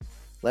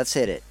Let's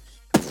hit it.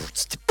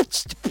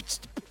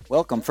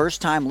 Welcome,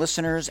 first-time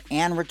listeners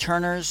and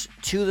returners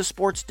to the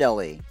Sports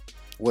Deli,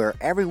 where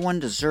everyone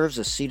deserves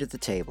a seat at the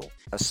table,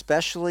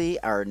 especially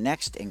our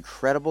next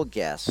incredible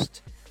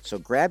guest. So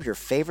grab your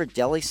favorite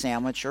deli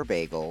sandwich or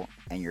bagel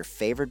and your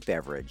favorite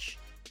beverage,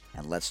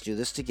 and let's do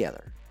this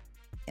together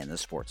in the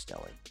Sports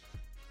Deli.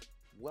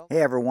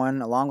 Hey everyone,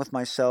 along with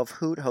myself,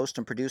 Hoot, host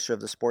and producer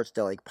of the Sports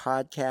Deli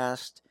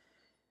podcast,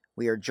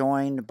 we are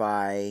joined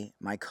by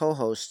my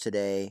co-host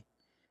today,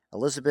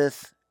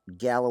 Elizabeth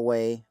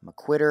Galloway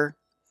McQuitter,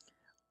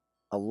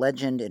 a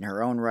legend in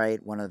her own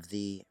right, one of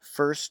the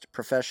first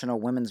professional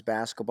women's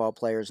basketball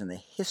players in the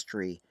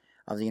history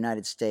of the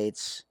United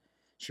States.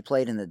 She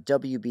played in the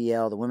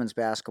WBL, the Women's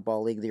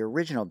Basketball League, the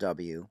original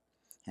W,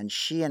 and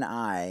she and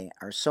I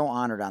are so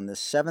honored on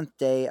this 7th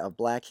day of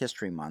Black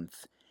History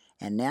Month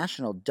and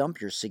National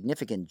Dump Your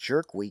Significant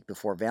Jerk Week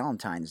before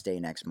Valentine's Day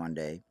next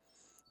Monday.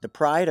 The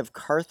pride of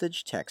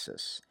Carthage,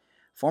 Texas,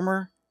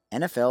 former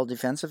NFL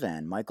defensive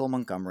end Michael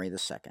Montgomery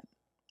II.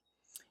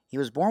 He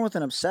was born with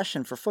an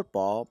obsession for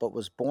football, but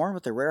was born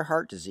with a rare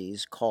heart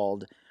disease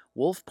called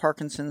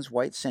Wolff-Parkinson's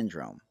White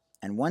syndrome.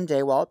 And one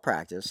day while at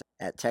practice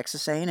at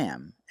Texas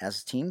A&M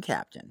as team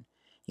captain,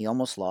 he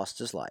almost lost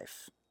his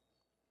life.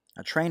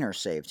 A trainer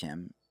saved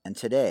him, and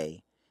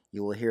today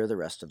you will hear the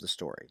rest of the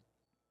story.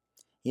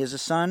 He is a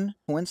son,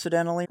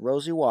 coincidentally,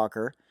 Rosie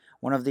Walker,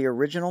 one of the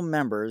original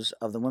members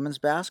of the Women's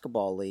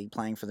Basketball League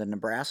playing for the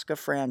Nebraska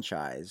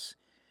franchise,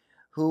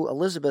 who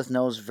Elizabeth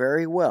knows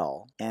very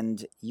well,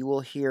 and you will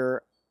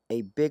hear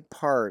a big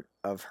part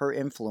of her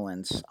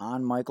influence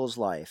on Michael's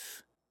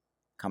life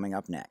coming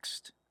up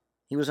next.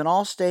 He was an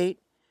all-state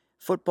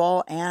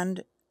football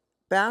and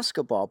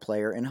basketball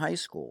player in high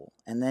school,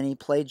 and then he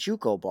played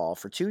JUCO ball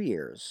for 2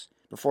 years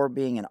before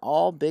being an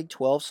all-Big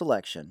 12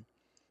 selection,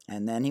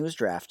 and then he was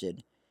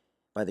drafted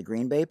by the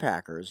Green Bay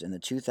Packers in the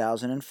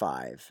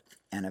 2005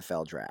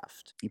 NFL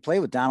Draft. He played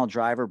with Donald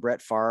Driver,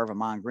 Brett Favre,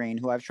 Amon Green,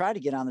 who I've tried to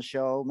get on the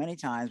show many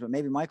times, but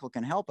maybe Michael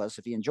can help us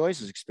if he enjoys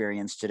his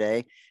experience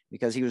today,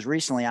 because he was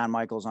recently on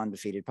Michael's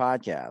Undefeated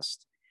podcast.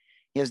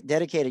 He has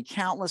dedicated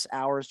countless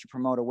hours to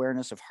promote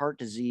awareness of heart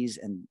disease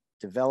and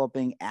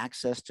developing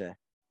access to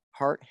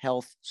heart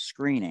health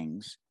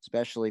screenings,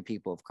 especially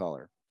people of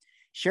color.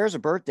 Shares a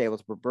birthday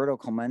with Roberto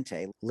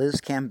Clemente,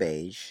 Liz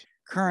Cambage,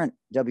 current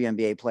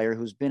WNBA player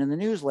who's been in the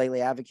news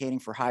lately advocating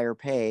for higher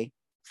pay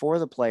for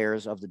the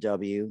players of the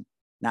W,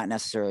 not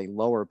necessarily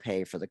lower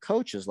pay for the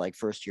coaches like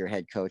first-year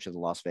head coach of the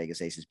Las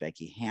Vegas Aces,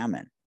 Becky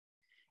Hammon,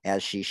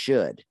 as she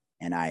should,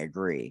 and I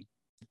agree.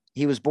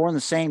 He was born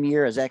the same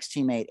year as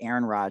ex-teammate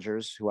Aaron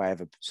Rodgers, who I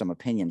have some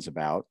opinions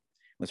about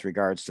with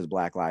regards to the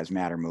Black Lives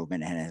Matter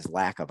movement and his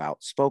lack of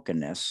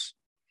outspokenness.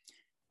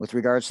 With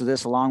regards to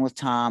this, along with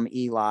Tom,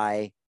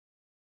 Eli,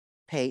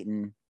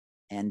 Peyton,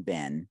 and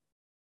Ben,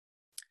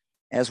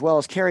 as well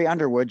as Carrie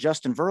Underwood,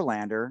 Justin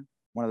Verlander,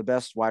 one of the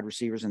best wide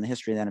receivers in the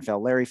history of the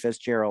NFL, Larry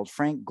Fitzgerald,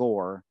 Frank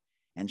Gore,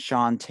 and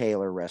Sean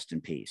Taylor, rest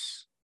in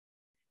peace.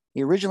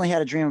 He originally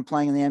had a dream of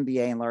playing in the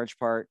NBA in large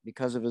part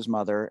because of his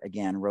mother,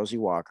 again, Rosie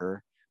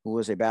Walker, who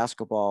was a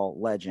basketball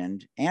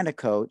legend and a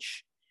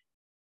coach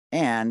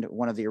and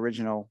one of the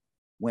original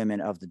women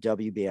of the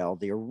WBL,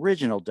 the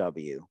original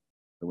W,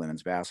 the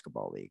Women's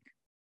Basketball League.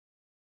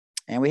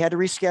 And we had to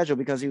reschedule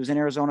because he was in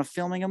Arizona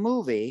filming a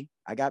movie.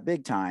 I got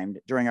big timed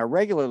during our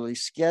regularly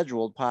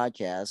scheduled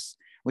podcasts,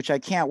 which I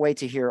can't wait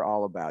to hear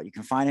all about. You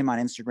can find him on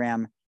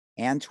Instagram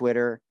and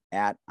Twitter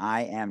at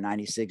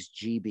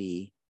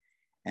IM96GB.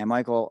 And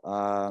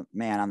Michael,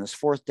 man, on this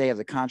 4th day of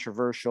the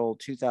controversial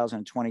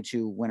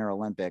 2022 Winter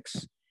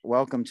Olympics,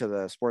 welcome to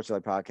the Sports Daily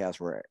podcast,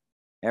 where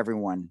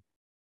everyone,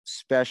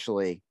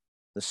 especially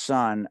the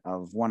son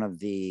of one of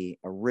the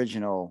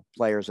original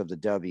players of the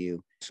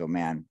W. So,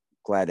 man,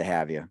 glad to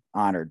have you.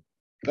 Honored.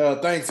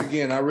 Thanks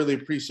again. I really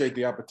appreciate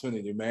the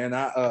opportunity, man.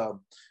 I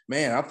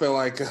feel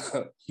like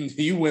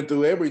you went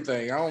through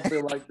everything. I don't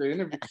feel like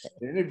the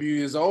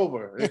interview is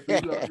over. You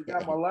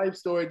got my life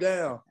story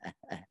down.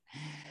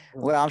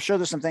 Well, I'm sure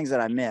there's some things that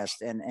I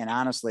missed. And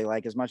honestly,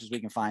 like, as much as we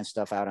can find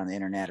stuff out on the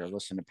internet or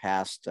listen to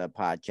past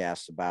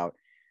podcasts about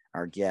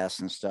our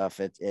guests and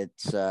stuff,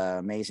 it's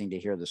amazing to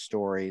hear the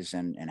stories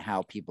and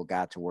how people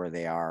got to where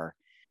they are.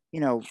 You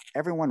know,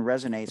 everyone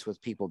resonates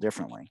with people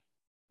differently,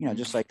 you know,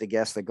 just like the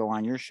guests that go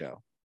on your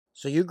show.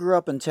 So you grew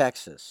up in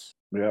Texas.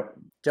 Yep.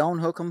 Don't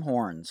hook 'em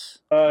horns.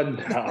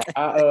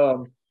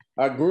 No,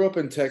 I grew up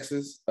in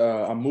Texas.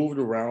 I moved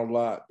around a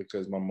lot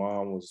because my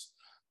mom was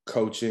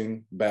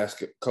coaching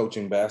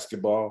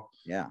basketball.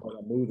 Yeah. But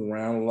I moved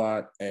around a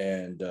lot,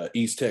 and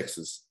East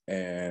Texas,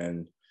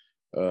 and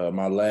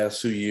my last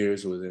 2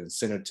 years was in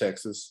Center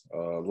Texas, a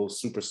little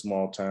super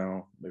small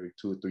town, maybe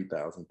 2,000 or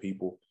 3,000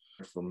 people.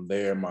 From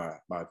there, my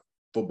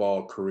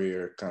football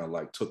career kind of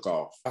like took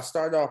off. I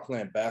started off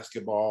playing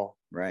basketball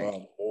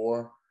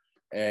more,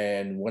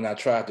 and when I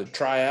tried to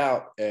try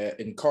out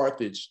in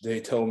Carthage, they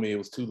told me it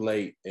was too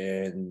late,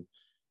 and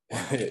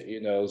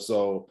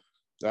so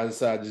I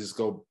decided to just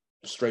go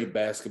straight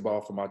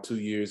basketball for my 2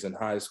 years in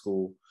high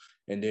school,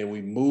 and then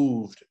we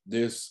moved.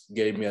 This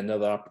gave me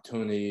another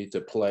opportunity to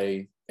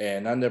play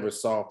And I never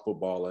saw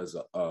football as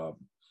a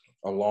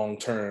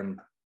long-term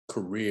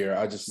career.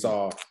 I just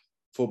saw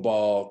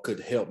football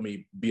could help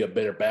me be a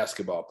better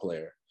basketball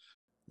player.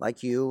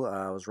 Like you,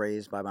 I was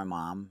raised by my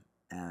mom,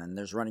 and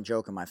there's a running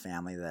joke in my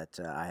family that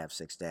I have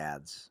 6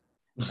 dads.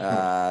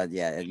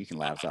 Yeah, you can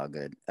laugh; it's all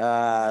good.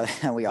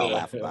 We all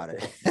laugh about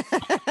it.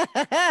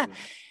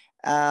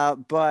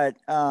 But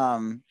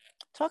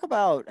talk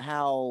about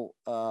how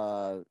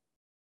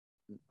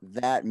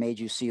that made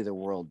you see the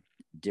world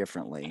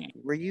differently.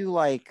 Were you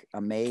like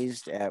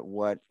amazed at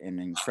what an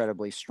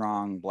incredibly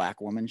strong black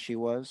woman she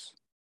was?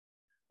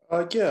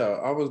 Yeah,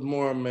 I was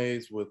more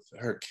amazed with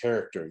her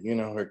character,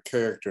 her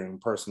character and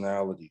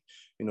personality,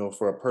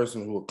 for a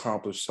person who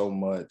accomplished so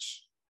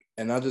much.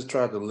 And I just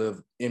tried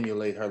to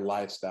emulate her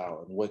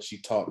lifestyle and what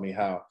she taught me,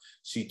 how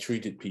she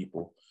treated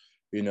people.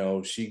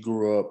 She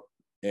grew up,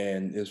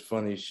 and it's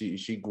funny,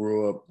 she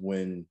grew up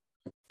when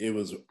it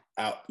was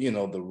out,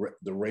 the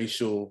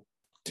racial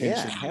Yeah,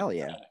 tension hell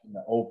yeah. in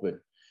the open,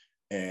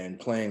 and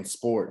playing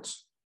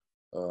sports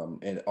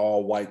in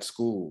all white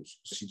schools.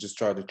 She just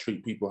tried to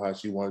treat people how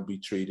she wanted to be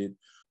treated.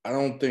 I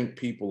don't think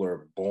people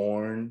are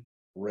born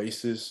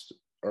racist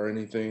or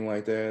anything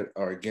like that,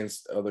 or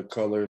against other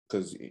colors,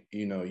 because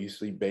you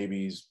see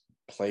babies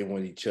play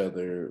with each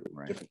other,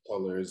 Right. different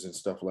colors and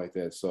stuff like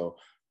that. So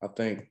I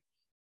think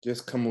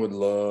just come with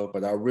love,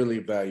 but I really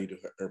valued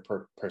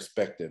her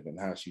perspective and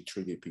how she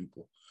treated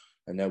people,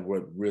 and that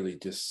would really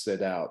just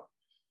set out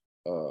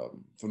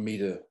for me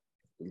to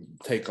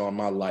take on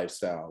my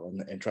lifestyle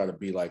and try to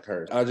be like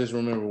her. I just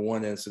remember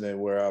one incident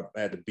where I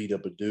had to beat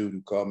up a dude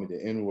who called me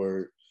the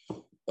N-word.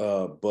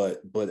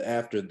 But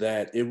after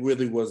that, it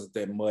really wasn't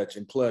that much.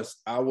 And plus,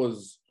 I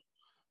was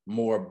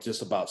more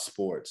just about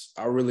sports.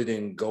 I really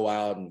didn't go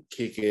out and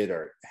kick it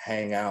or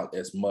hang out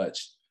as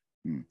much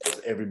as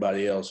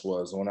everybody else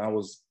was. When I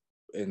was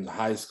in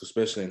high school,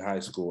 especially in high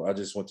school, I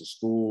just went to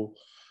school,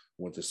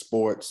 went to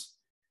sports,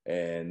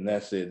 and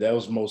that's it. That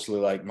was mostly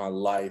like my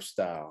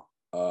lifestyle.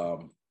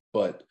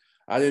 But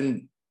I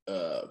didn't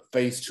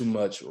face too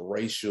much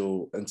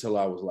racial until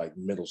I was like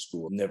middle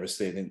school. Never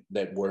said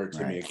that word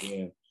to me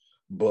again.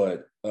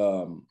 But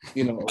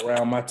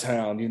around my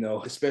town,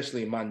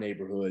 especially in my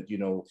neighborhood,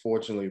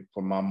 fortunately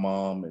for my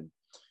mom and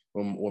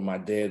when my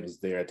dad was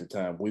there at the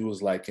time, we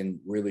was like in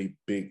really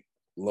big,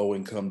 low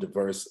income,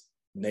 diverse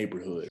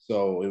neighborhood.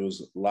 So it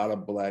was a lot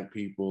of Black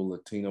people,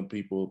 Latino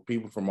people,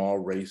 people from all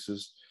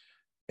races.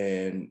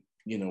 And,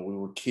 we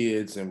were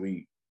kids,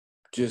 and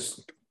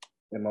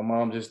and my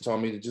mom just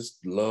taught me to just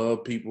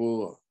love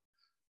people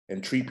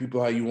and treat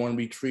people how you want to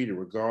be treated,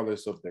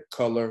 regardless of their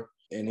color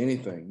and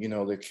anything.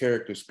 Their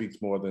character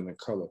speaks more than the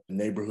color.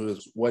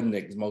 Neighborhoods wasn't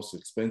the most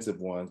expensive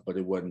ones, but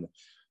it wasn't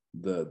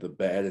the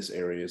baddest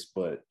areas.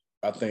 But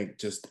I think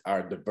just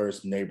our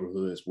diverse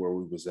neighborhoods where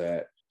we was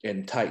at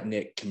and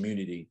tight-knit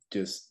community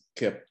just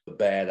kept the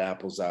bad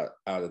apples out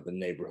of the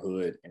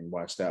neighborhood and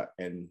watched out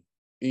and,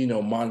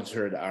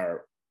 monitored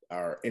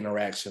our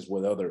interactions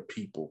with other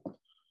people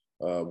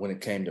when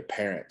it came to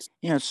parents.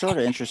 It's sort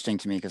of interesting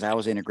to me because I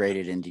was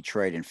integrated in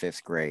Detroit in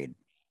 5th grade.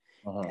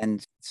 And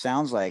it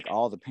sounds like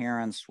all the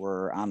parents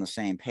were on the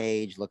same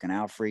page, looking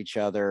out for each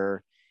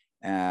other.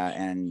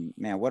 And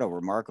man, what a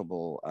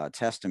remarkable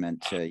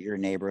testament to your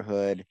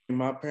neighborhood.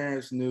 My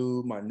parents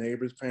knew my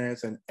neighbors'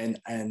 parents,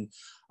 and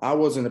I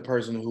wasn't a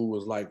person who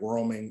was like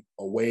roaming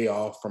away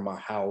off from my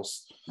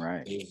house.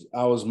 Right.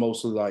 I was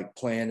mostly like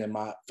playing in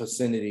my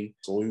vicinity,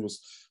 so we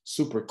was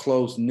super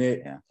close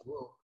knit. Yeah.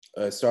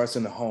 It starts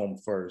in the home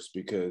first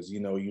because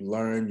you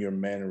learn your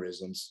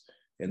mannerisms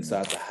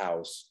inside the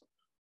house.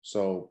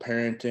 So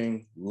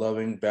parenting,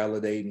 loving,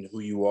 validating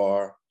who you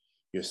are,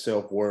 your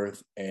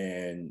self-worth,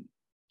 and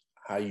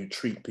how you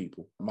treat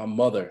people. My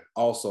mother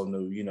also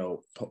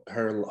knew,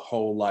 her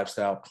whole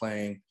lifestyle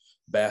playing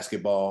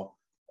basketball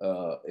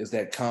is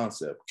that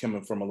concept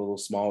coming from a little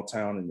small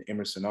town in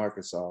Emerson,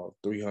 Arkansas,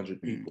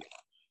 300 people.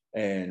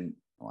 And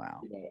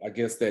wow, I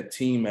guess that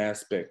team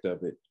aspect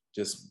of it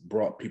just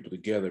brought people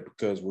together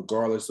because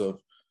regardless of,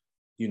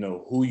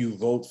 who you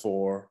vote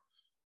for,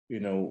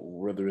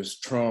 whether it's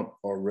Trump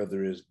or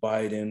whether it's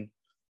Biden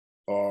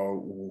or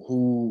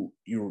who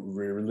your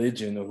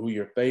religion or who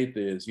your faith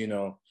is, you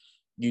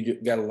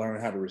got to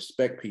learn how to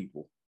respect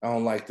people. I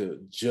don't like to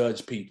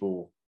judge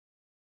people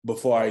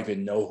before I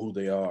even know who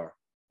they are.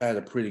 I had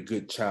a pretty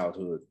good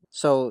childhood.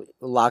 So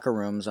locker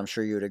rooms, I'm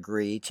sure you would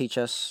agree, teach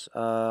us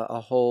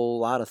a whole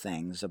lot of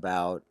things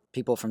about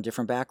people from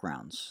different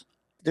backgrounds.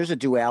 There's a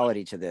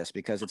duality to this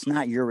because it's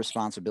not your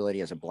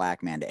responsibility as a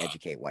black man to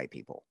educate white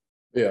people.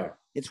 Yeah.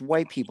 It's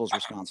white people's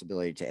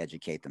responsibility to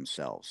educate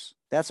themselves.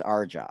 That's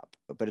our job.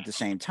 But at the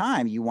same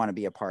time, you want to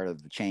be a part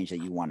of the change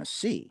that you want to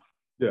see.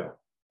 Yeah.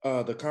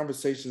 The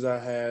conversations I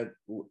had,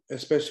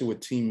 especially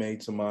with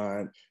teammates of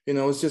mine,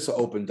 it's just an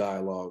open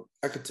dialogue.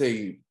 I could tell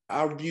you,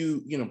 I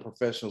view,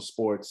 professional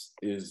sports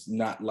is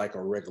not like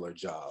a regular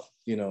job.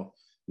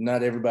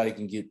 Not everybody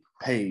can get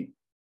paid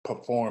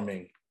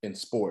performing in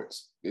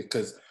sports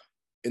because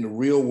in the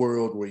real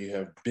world where you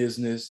have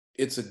business,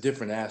 it's a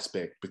different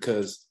aspect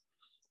because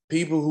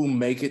people who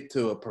make it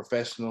to a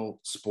professional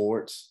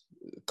sports,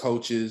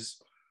 coaches,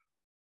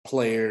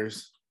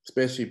 players,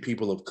 especially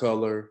people of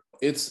color.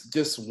 It's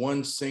just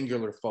one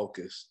singular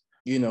focus,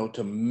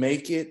 to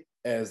make it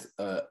as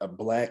a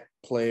Black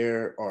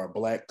player or a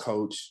Black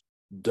coach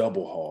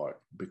double hard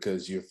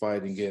because you're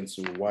fighting against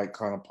your white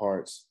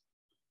counterparts.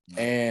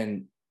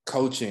 And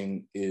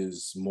coaching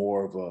is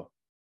more of a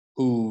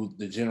who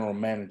the general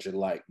manager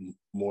like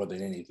more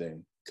than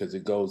anything, because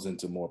it goes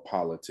into more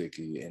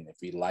politicky. And if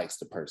he likes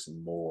the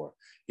person more,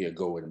 he'll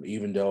go with him,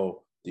 even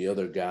though the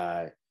other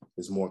guy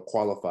is more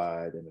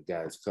qualified and the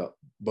guy's cup.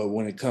 But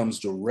when it comes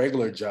to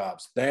regular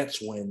jobs,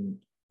 that's when,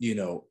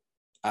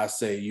 I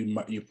say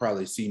you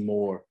probably see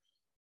more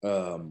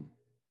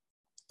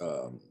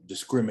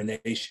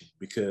discrimination,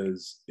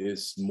 because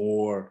it's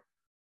more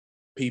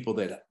people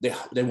that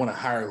they want to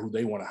hire who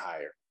they want to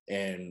hire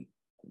and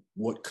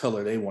what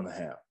color they want to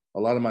have. A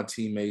lot of my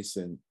teammates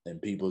and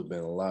people have been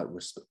a lot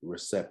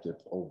receptive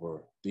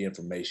over the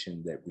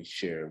information that we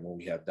share when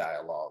we have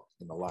dialogue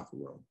in the locker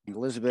room.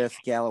 Elizabeth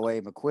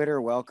Galloway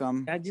McQuitter,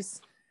 welcome. I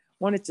just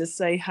wanted to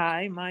say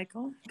hi,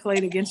 Michael.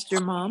 Played against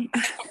your mom.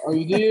 Oh,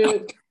 you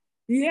did?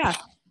 Yeah.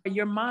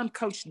 Your mom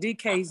coached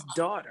DK's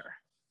daughter.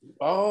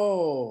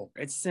 Oh.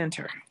 At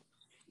center.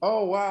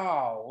 Oh,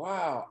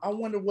 wow. I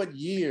wonder what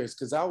years,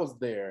 because I was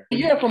there.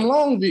 Yeah, from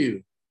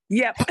Longview.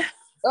 Yep.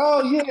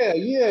 Oh,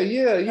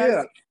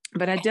 yeah.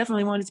 But I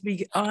definitely wanted to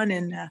be on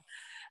and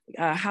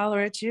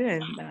holler at you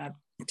and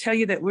tell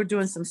you that we're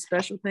doing some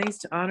special things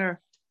to honor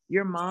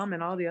your mom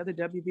and all the other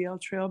WBL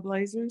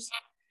Trailblazers.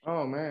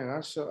 Oh, man,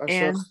 I sure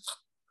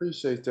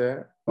appreciate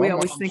that. We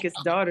always think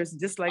it's daughters,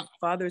 just like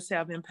fathers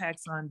have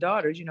impacts on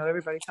daughters.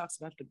 Everybody talks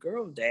about the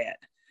girl dad.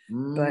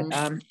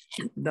 But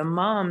the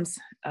moms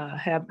I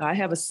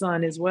have a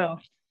son as well.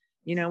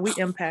 We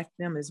impact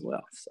them as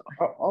well. So.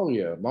 Oh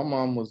yeah, my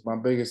mom was my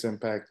biggest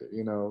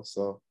impactor.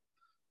 So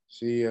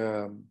she,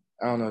 I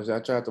don't know, I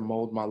tried to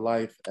mold my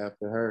life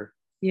after her.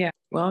 Yeah,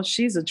 well,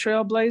 she's a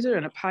trailblazer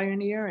and a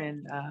pioneer,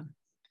 and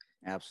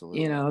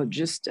absolutely,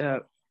 just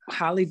a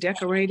highly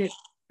decorated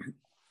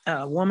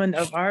woman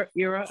of our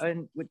era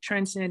and would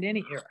transcend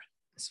any era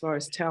as far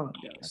as talent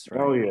goes. That's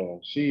right. Oh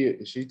yeah,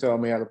 she taught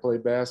me how to play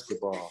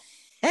basketball.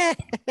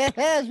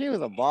 She was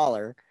a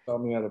baller.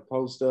 Taught me how to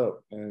post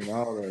up and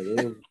all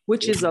that.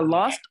 Which is a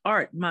lost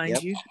art,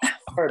 mind you.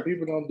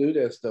 People don't do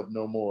that stuff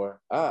no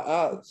more.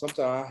 I sometimes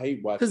I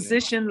hate watching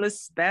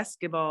positionless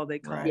basketball, they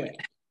call it.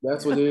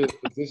 That's what it is.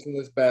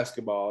 Positionless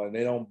basketball, and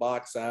they don't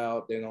box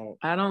out.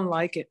 I don't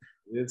like it.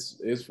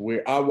 It's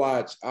weird. I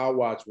watch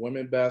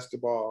women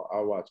basketball. I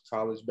watch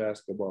college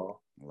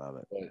basketball. Love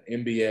it. But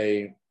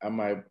NBA, I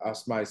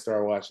might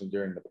start watching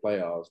during the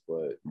playoffs,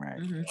 but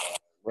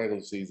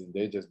regular season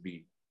they just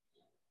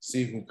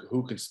see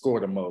who can score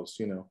the most.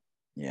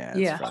 Yeah,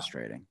 it's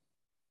frustrating.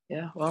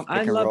 Yeah, well,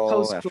 I love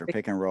post after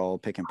pick and roll,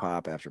 pick and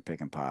pop after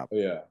pick and pop.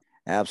 Yeah,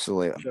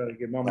 absolutely. I'm trying to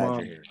get my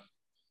mom here.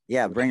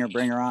 Yeah, bring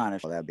her on.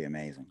 That'd be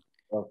amazing.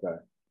 Okay.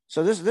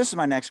 So this is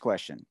my next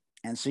question.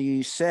 And so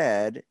you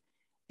said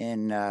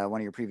in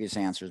one of your previous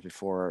answers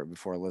before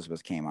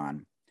Elizabeth came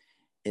on,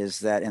 is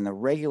that in the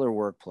regular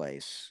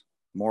workplace,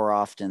 more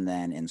often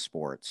than in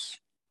sports,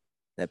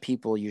 that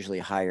people usually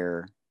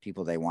hire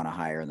people they want to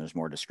hire, and there's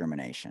more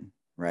discrimination,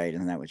 right?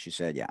 Isn't that what you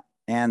said? Yeah.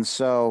 And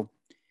so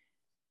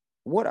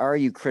what are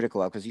you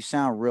critical of? Because you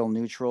sound real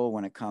neutral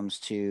when it comes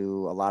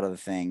to a lot of the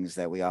things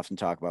that we often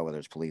talk about, whether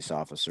it's police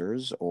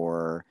officers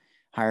or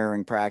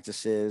hiring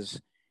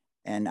practices.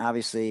 And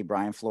obviously,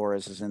 Brian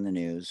Flores is in the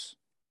news.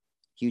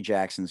 Hugh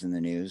Jackson's in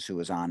the news, who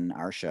was on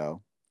our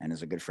show and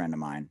is a good friend of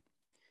mine.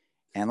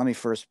 And let me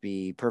first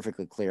be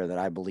perfectly clear that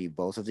I believe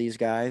both of these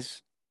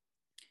guys,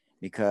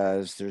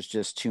 because there's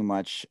just too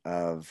much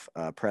of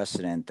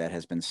precedent that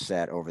has been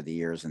set over the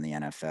years in the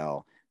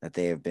NFL that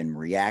they have been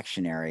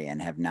reactionary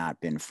and have not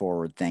been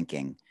forward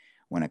thinking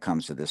when it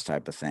comes to this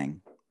type of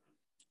thing.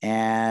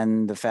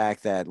 And the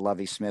fact that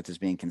Lovie Smith is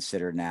being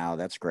considered now,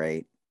 that's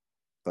great.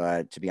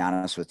 But to be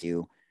honest with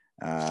you,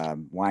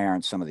 why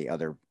aren't some of the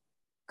other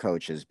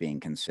coaches being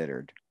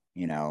considered?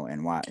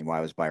 And why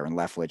was Byron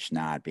Leftwich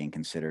not being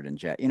considered in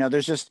Jet?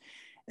 There's just,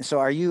 so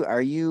are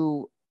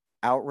you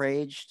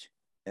outraged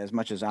as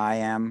much as I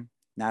am,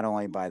 not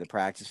only by the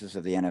practices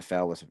of the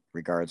NFL with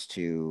regards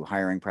to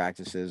hiring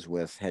practices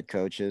with head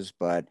coaches,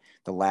 but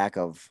the lack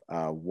of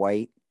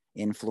white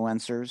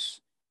influencers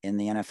in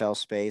the NFL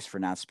space for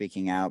not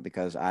speaking out?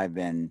 Because I've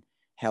been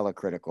hella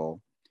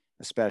critical,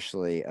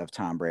 especially of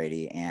Tom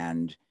Brady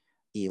and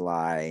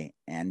Eli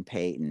and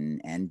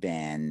Peyton and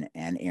Ben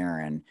and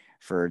Aaron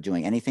for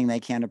doing anything they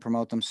can to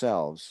promote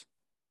themselves,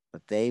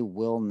 but they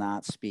will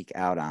not speak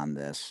out on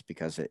this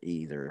because it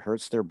either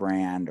hurts their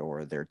brand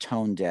or they're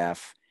tone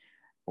deaf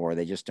or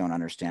they just don't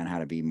understand how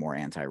to be more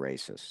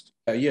anti-racist.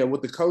 Yeah,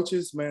 with the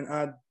coaches, man,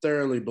 I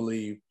thoroughly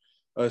believe,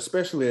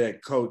 especially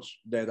that coach,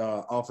 that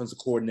offensive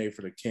coordinator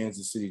for the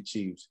Kansas City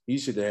Chiefs, he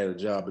should have had a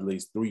job at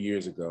least 3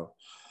 years ago.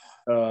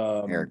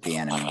 Eric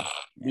Bieniemy.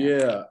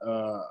 Yeah,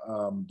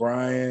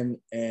 Brian,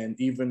 and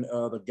even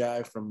the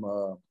guy from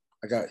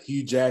I got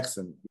Hugh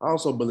Jackson. I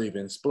also believe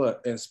in split,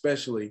 and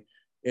especially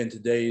in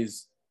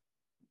today's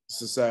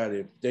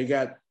society, they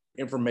got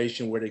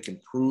information where they can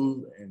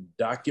prove and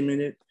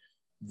document it,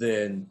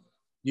 then,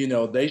 you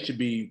know, they should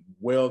be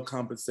well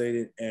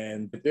compensated.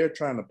 And if they're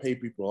trying to pay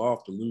people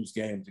off to lose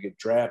games to get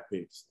draft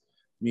picks,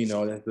 you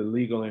know, that's the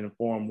legal and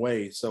informed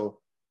way. So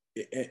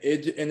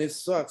it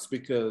sucks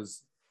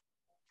because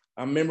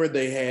I remember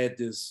they had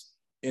this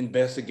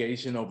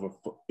investigation over,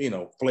 you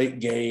know,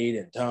 Flakegate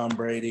and Tom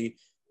Brady,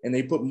 and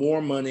they put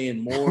more money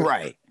and more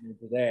right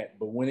into that.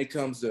 But when it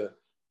comes to,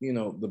 you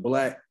know, the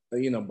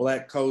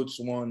black coach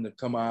wanting to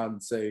come out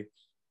and say,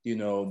 you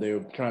know, they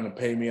were trying to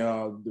pay me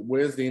off.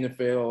 Where's the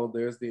NFL?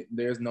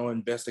 There's no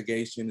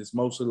investigation. It's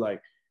mostly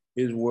like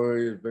his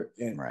word.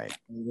 And right.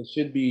 there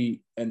should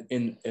be an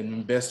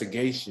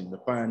investigation to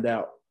find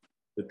out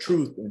the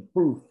truth and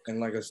proof. And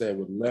like I said,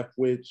 with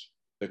Leftwich,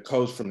 the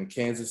coach from the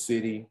Kansas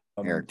City,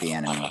 Eric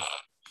Bieniemy,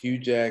 Hugh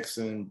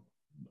Jackson,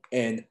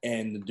 and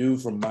the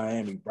dude from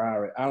Miami,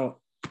 Byron.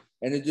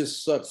 And it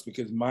just sucks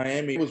because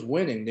Miami was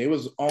winning. They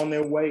was on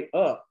their way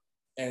up.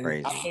 And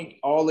crazy. I think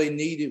all they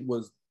needed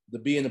was to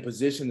be in a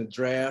position to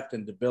draft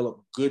and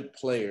develop good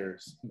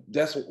players.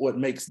 That's what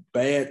makes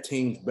bad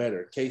teams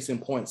better. Case in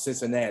point,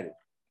 Cincinnati.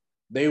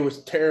 They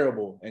was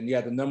terrible. And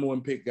yeah, the number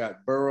 1 pick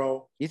got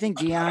Burrow. You think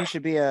Deion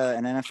should be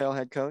an NFL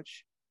head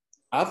coach?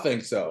 I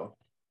think so.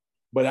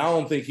 But I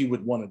don't think he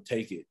would want to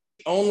take it.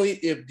 Only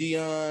if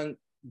Deion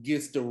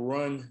gets to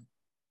run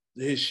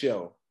his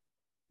show.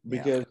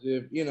 Because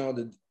if, you know,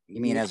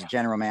 you mean as a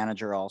general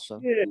manager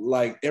also? Yeah,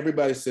 like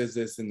everybody says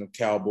this in the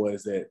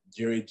Cowboys that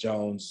Jerry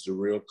Jones is a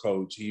real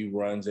coach. He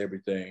runs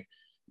everything.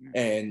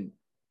 And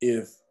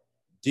if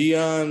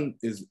Deion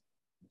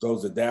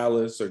goes to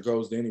Dallas or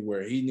goes to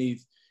anywhere, he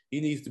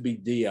needs to be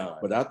Deion.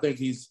 But I think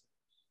he's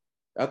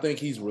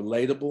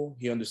relatable.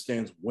 He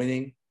understands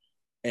winning.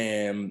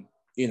 And,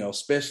 you know,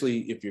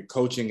 especially if you're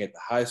coaching at the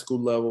high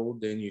school level,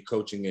 then you're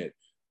coaching at,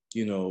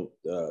 you know,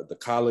 the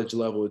college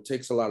level, it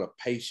takes a lot of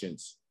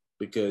patience.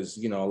 Because,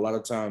 you know, a lot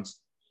of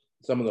times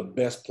some of the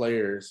best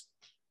players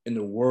in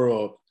the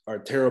world are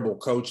terrible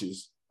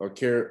coaches or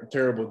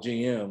terrible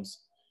GMs.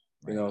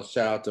 You know,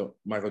 shout out to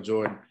Michael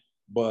Jordan.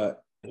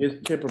 But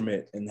his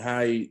temperament and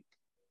how he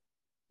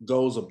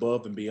goes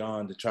above and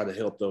beyond to try to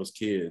help those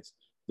kids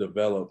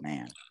develop,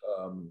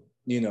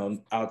 you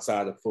know,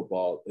 outside of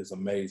football is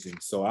amazing.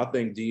 So I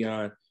think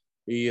Deion,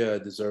 he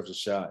deserves a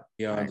shot.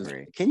 I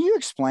agree. Can you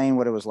explain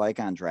what it was like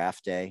on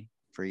draft day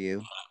for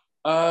you?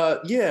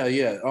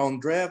 Yeah. On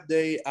draft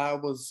day, I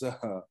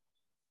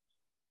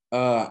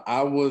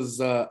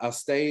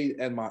stayed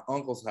at my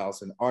uncle's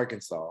house in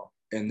Arkansas,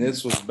 and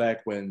this was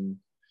back when,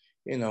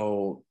 you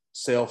know,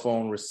 cell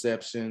phone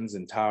receptions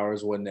and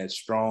towers wasn't that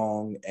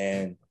strong,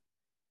 and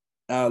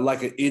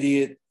like an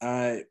idiot,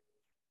 I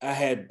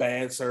had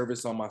bad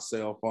service on my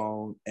cell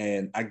phone,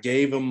 and I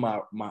gave him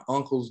my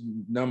uncle's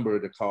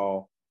number to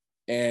call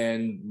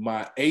and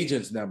my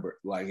agent's number,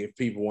 like if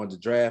people wanted to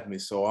draft me.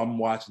 So I'm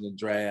watching the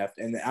draft,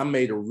 and I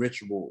made a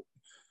ritual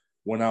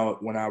when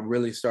I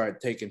really started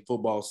taking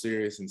football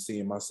serious and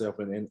seeing myself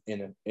in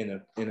a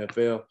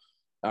NFL.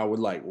 I would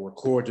like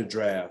record the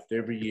draft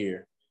every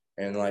year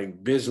and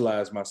like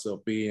visualize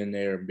myself being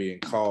there and being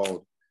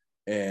called.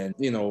 And,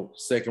 you know,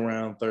 second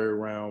round, third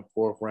round,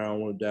 fourth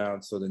round went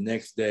down. So the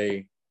next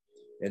day,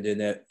 and then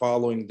that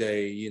following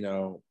day, you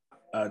know,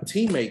 a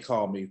teammate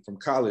called me from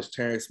college,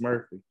 Terrence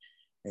Murphy.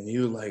 And he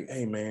was like,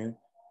 hey, man,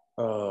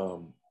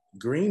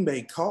 Green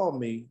Bay called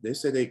me. They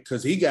said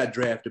because he got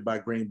drafted by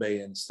Green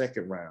Bay in the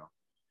second round.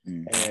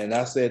 And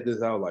I said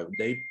this, I was like,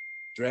 they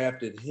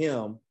drafted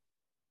him.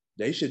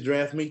 They should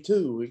draft me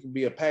too. It can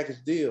be a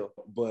package deal.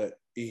 But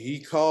he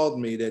called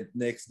me that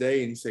next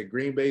day and he said,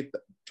 Green Bay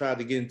tried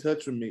to get in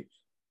touch with me.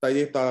 Like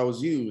they thought I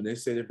was you. And they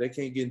said, if they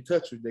can't get in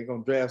touch with you, they're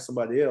going to draft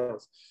somebody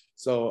else.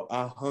 So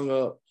I hung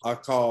up. I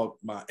called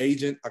my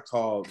agent. I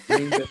called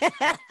Green Bay.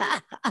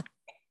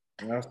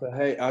 And I said,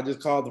 hey, I just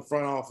called the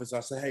front office. I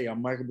said, hey,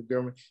 I'm Michael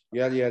Montgomery,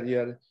 yada, yada,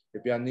 yada.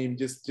 If y'all need me,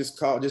 just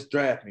call, just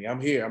draft me. I'm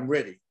here. I'm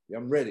ready.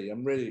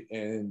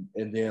 And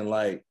then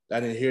like, I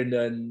didn't hear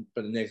nothing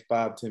for the next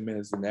 5-10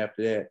 minutes. And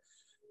after that,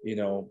 you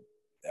know,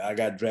 I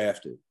got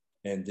drafted.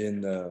 And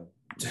then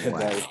so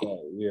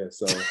afterwards,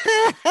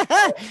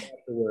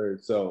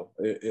 so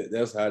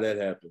that's how that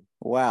happened.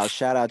 Wow,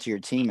 shout out to your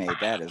teammate.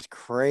 That is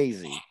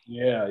crazy.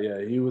 Yeah.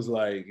 He was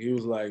like,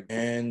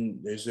 and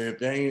they said if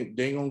they ain't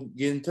gonna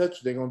get in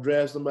touch, they're gonna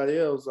draft somebody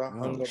else. I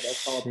hung up, I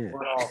called the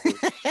front office.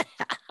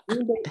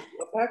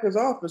 The Packers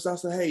office. I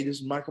said, hey, this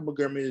is Michael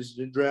Montgomery, this is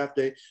the draft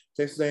day,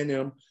 Texas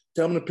A&M.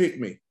 Tell them to pick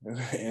me.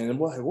 And I'm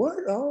like, what?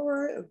 All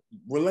right.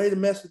 Relay the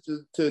message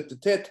to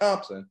Ted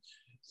Thompson.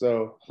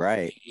 So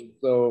right.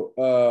 So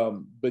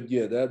but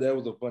yeah, that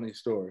was a funny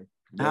story.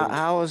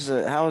 How was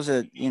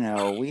it? You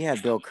know, we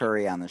had Bill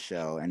Curry on the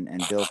show, and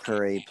Bill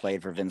Curry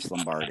played for Vince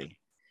Lombardi,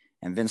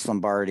 and Vince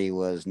Lombardi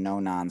was no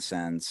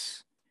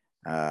nonsense,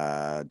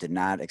 did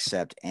not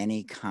accept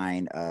any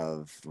kind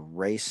of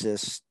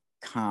racist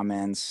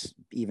comments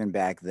even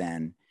back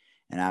then,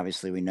 and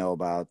obviously we know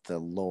about the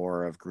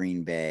lore of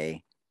Green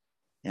Bay.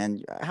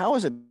 And how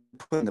was it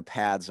putting the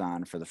pads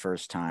on for the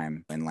first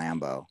time in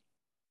Lambeau?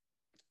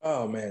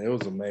 Oh man, it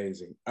was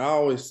amazing. I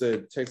always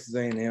said Texas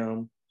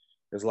A&M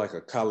is like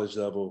a college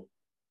level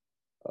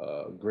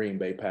Green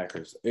Bay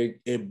Packers.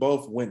 It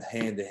both went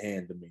hand to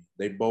hand to me.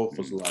 They both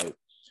was like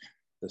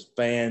this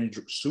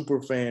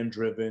super fan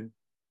driven,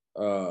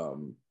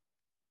 um,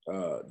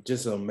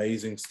 just an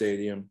amazing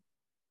stadium,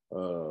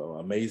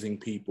 amazing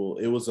people.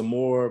 It was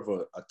more of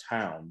a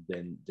town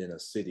than a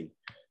city,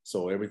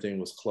 so everything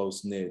was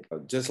close knit,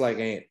 just like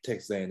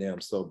Texas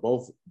A&M. So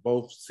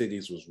both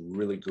cities was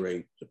really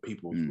great. The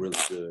people was really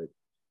good,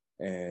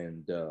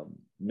 and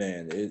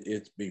man,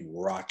 it's be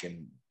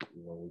rocking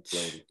when we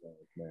played it.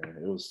 Man,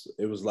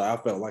 it was like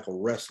I felt like a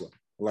wrestler,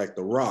 like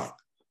The Rock.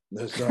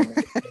 There's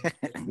something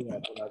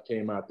when I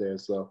came out there,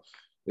 so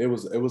it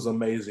was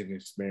amazing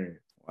experience.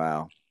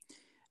 Wow.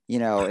 You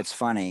know, it's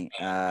funny.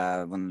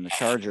 When the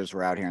Chargers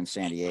were out here in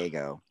San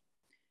Diego,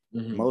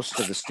 most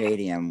of the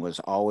stadium was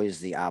always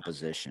the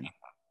opposition.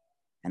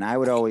 And I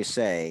would always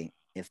say,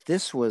 if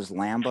this was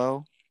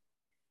Lambeau,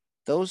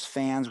 those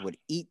fans would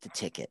eat the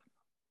ticket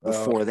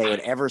before they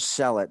would ever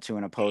sell it to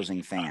an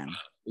opposing fan.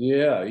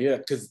 Yeah, yeah.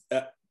 Because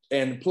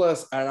and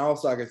plus, and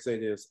also I can say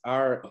this: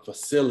 our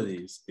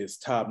facilities is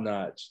top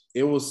notch.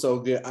 It was so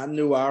good. I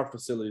knew our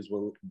facilities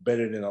were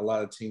better than a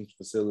lot of teams'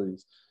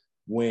 facilities.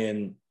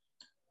 When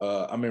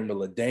I remember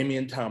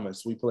LaDainian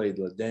Thomas, we played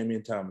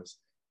LaDainian Thomas,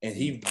 and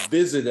he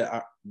visited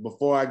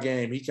before our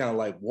game. He kind of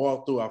like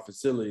walked through our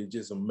facility,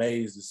 just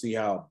amazed to see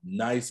how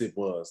nice it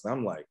was. And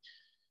I'm like,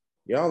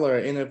 y'all are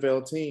an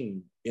NFL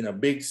team in a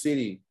big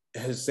city,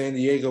 San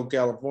Diego,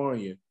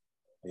 California.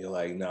 You're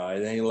like, no,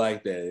 it ain't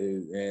like that.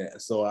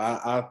 And so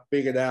I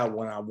figured out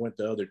when I went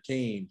to other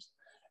teams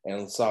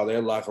and saw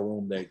their locker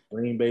room that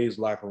Green Bay's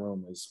locker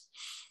room is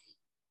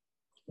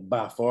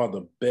by far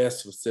the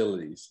best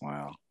facilities.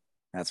 Wow,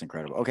 that's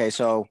incredible. Okay,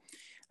 so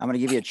I'm going to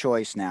give you a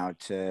choice now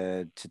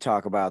to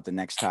talk about the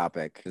next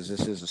topic because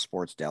this is a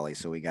sports deli,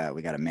 so we got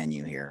a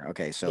menu here.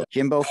 Okay, so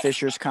Jimbo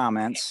Fisher's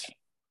comments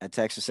at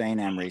Texas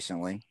A&M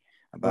recently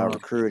about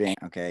recruiting.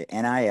 Okay,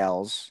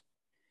 NILs,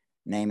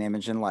 name,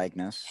 image, and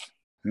likeness,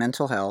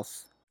 mental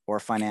health, or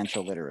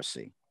financial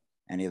literacy.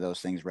 Any of those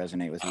things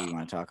resonate with you? You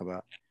want to talk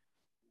about?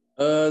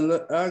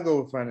 I'll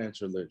go with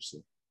financial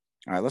literacy.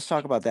 All right, let's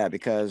talk about that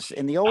because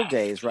in the old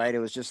days, right, it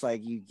was just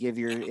like you give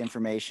your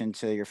information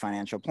to your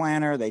financial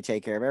planner, they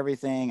take care of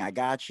everything. I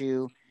got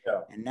you. Yeah.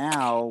 And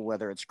now,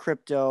 whether it's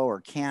crypto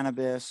or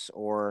cannabis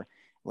or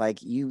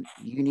like you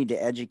need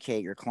to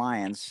educate your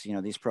clients, you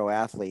know, these pro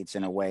athletes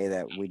in a way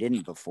that we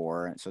didn't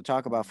before. So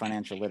talk about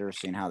financial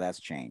literacy and how that's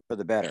changed for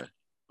the better.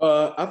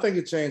 I think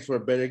it changed for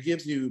better. It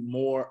gives you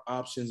more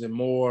options and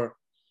more.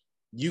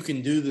 You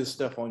can do this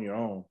stuff on your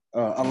own.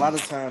 A lot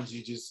of times,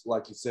 you just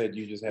like you said,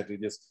 you just have to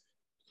just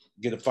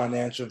get a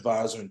financial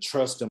advisor and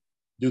trust them,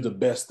 do the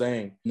best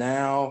thing.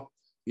 Now,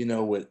 you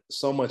know, with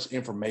so much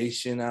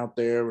information out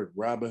there with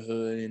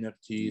Robinhood,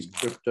 NFTs,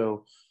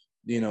 crypto,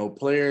 you know,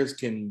 players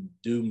can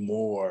do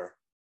more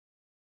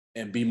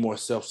and be more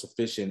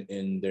self-sufficient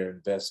in their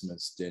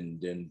investments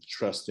than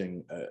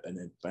trusting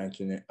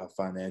a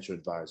financial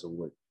advisor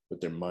with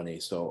their money.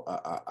 So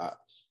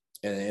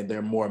and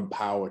they're more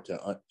empowered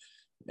to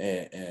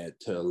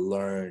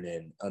learn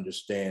and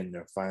understand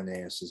their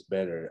finances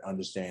better,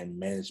 understand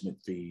management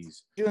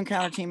fees. Do you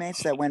encounter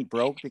teammates that went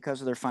broke because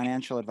of their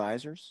financial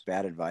advisors?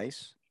 Bad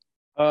advice?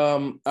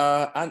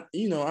 I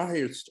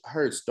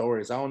heard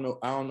stories. I don't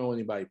know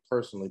anybody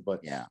personally, but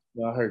yeah,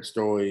 I heard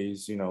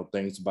stories, you know,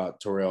 things about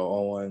Terrell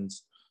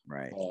Owens,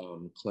 right.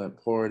 Clint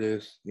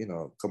Portis, you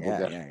know, a couple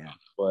guys. Yeah.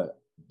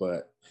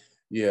 But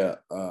yeah,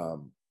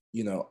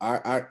 you know,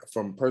 I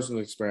from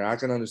personal experience, I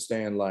can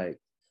understand, like,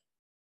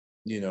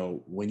 you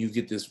know, when you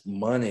get this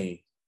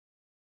money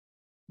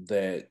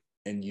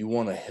and you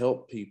want to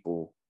help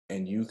people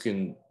and you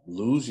can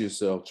lose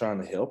yourself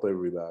trying to help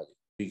everybody.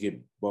 You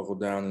get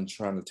buckled down and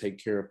trying to take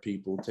care of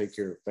people, take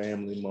care of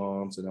family,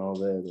 moms, and all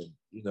that, and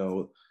you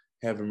know,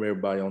 having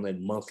everybody on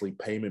that monthly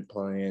payment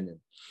plan,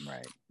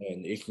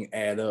 and it can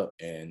add up.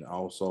 And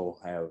also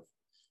have,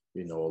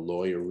 you know, a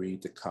lawyer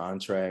read the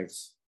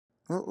contracts.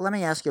 Well, let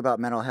me ask you about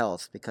mental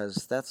health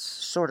because that's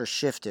sort of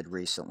shifted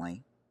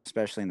recently,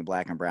 especially in the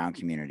Black and Brown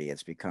community.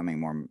 It's becoming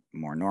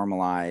more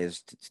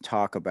normalized to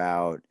talk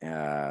about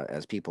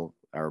as people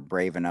are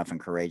brave enough and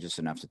courageous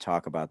enough to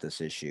talk about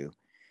this issue.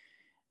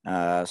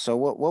 So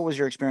what was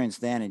your experience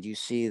then, and do you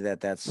see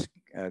that that's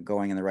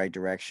going in the right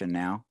direction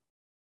now?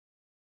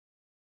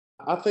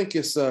 I think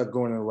it's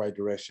going in the right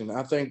direction.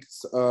 I think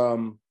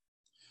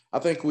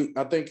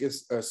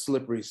it's a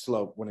slippery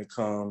slope when it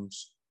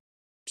comes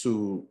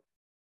to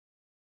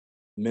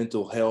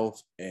mental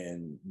health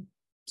and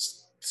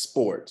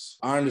sports.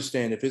 I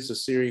understand if it's a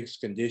serious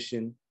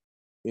condition,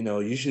 you know,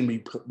 you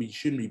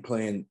shouldn't be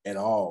playing at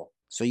all.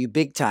 So you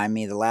big time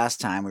me the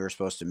last time we were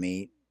supposed to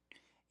meet.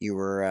 You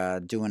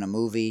were doing a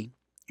movie,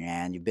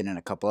 and you've been in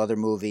a couple other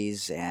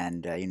movies,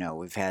 and you know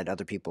we've had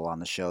other people on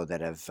the show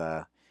that have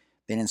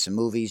been in some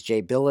movies.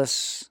 Jay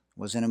Billis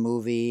was in a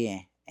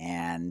movie,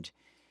 and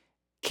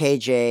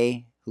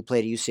KJ, who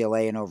played at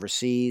UCLA and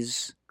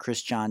overseas,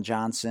 Chris John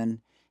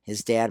Johnson,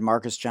 his dad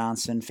Marcus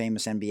Johnson,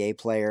 famous NBA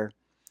player,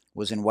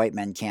 was in White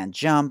Men Can't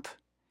Jump.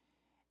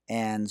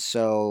 And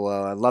so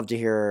I'd love to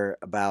hear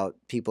about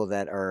people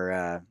that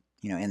are,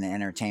 in the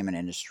entertainment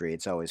industry.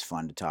 It's always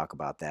fun to talk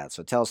about that.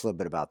 So tell us a little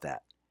bit about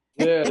that.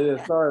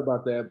 Yeah. Sorry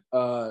about that.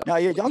 No,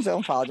 you don't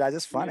apologize.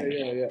 It's funny.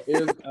 Yeah.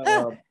 It's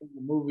a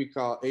movie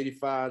called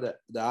 85,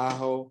 the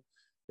Aho.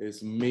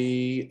 It's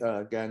me,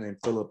 a guy named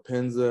Philip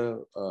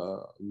Penza,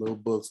 Little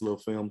Books, Little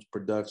Films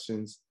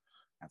Productions.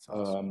 That's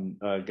awesome.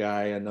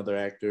 Another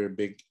actor,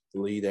 big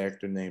lead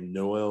actor named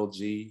Noel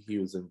G. He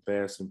was in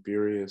Fast and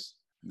Furious.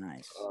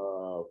 Nice.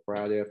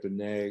 Friday After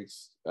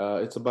Next.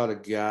 It's about a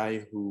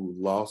guy who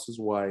lost his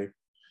wife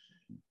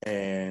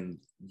and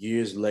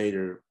years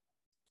later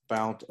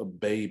found a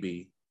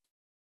baby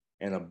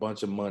and a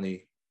bunch of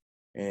money,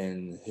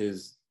 and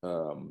his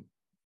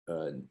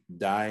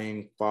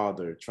dying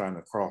father trying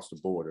to cross the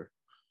border,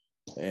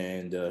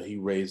 and he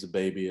raised the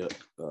baby up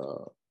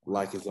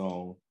like his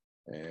own,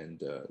 and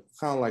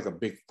kind of like a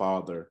big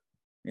father,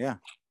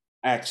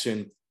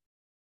 action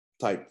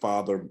type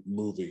father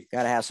movie.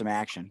 Got to have some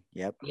action.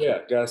 Yep. Yeah,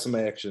 got some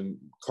action,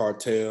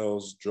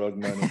 cartels, drug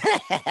money.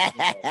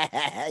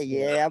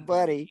 Yeah,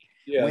 buddy.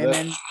 Yeah,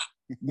 women.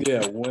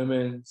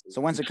 Women.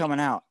 So when's it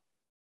coming out?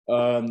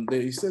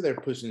 They said they're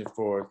pushing it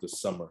for the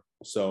summer.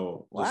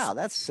 So wow,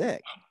 that's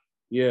sick.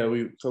 Yeah,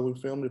 we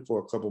filmed it for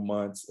a couple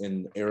months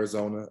in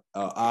Arizona,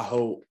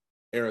 Ajo,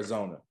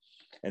 Arizona,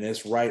 and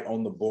it's right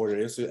on the border.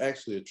 It's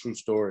actually a true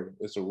story.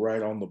 It's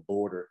right on the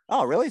border.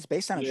 Oh, really? It's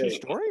based on a true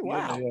story?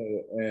 Wow.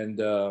 Yeah.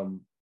 And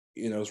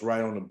it's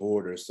right on the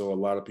border, so a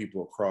lot of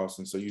people are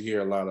crossing. So you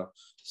hear a lot of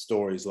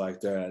stories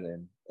like that,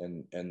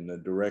 and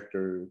the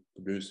director,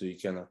 producer, he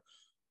kind of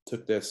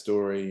took that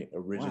story,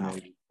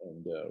 originated,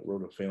 and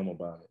wrote a film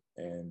about it.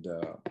 And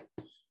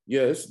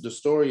the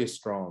story is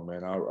strong,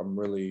 man. I'm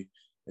really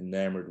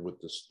enamored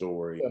with the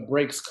story. It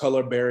breaks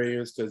color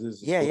barriers because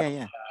it's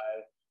guy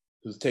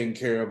who's taking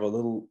care of a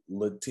little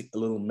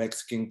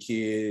Mexican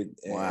kid.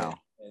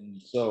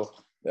 And so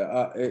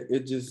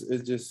it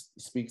just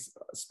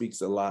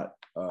speaks a lot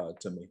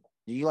to me.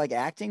 Do you like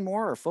acting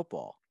more or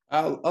football?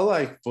 I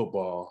like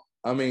football.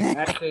 I mean,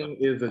 acting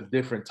is a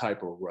different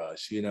type of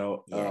rush,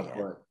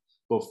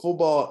 but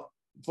football,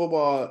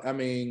 I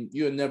mean,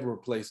 you'll never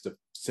replace the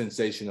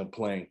sensation of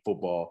playing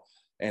football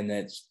and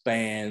that's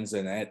fans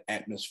and that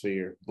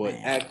atmosphere. But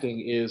acting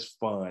is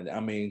fun.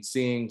 I mean,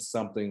 seeing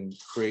something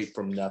create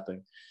from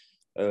nothing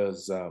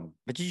is.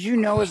 But did you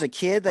know as a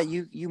kid that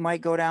you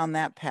might go down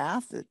that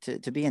path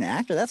to be an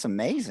actor? That's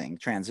amazing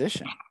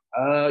transition.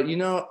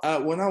 When I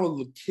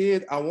was a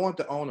kid, I wanted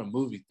to own a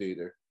movie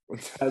theater.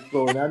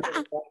 So when I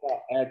never thought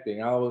about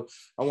acting, I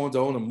wanted to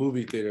own a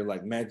movie theater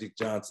like Magic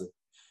Johnson.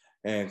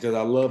 And because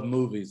I love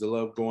movies, I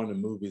love going to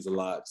movies a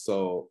lot.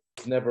 So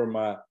it's never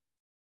my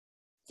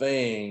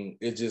thing.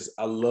 It just,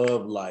 I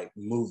love like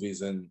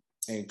movies and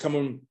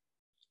coming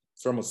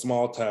from a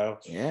small town.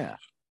 Yeah.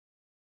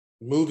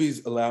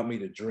 Movies allowed me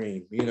to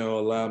dream,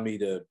 allowed me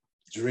to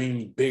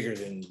dream bigger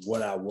than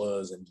what I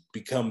was and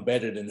become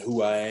better than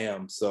who I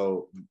am.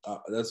 So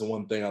that's the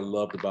one thing I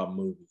loved about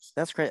movies.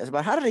 That's great.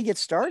 But how did it get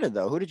started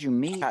though? Who did you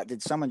meet?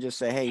 Did someone just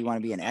say, hey, you want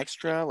to be an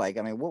extra? Like,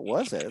 I mean, what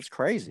was it? It's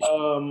crazy.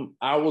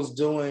 I was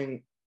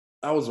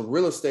a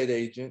real estate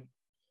agent,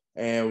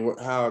 and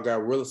how I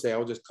got real estate, I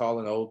was just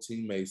calling old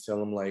teammates,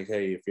 telling them like,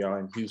 hey, if y'all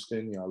in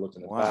Houston, y'all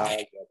looking to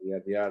buy,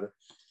 yada.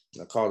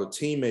 And I called a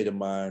teammate of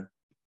mine,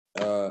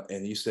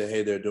 and he said,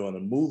 hey, they're doing a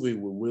movie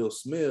with Will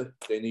Smith.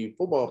 They need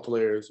football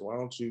players. Why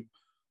don't you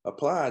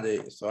apply to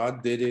it? So I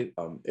did it.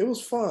 It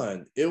was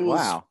fun. It was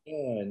fun.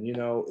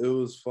 It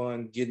was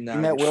fun getting out.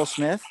 You met Will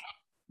Smith?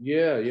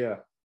 Yeah.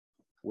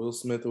 Will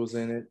Smith was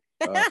in it.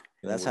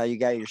 That's how you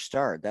got your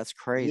start. That's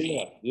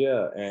crazy.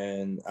 Yeah.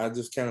 And I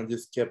just kind of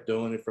kept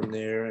doing it from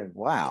there. And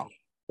wow.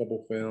 A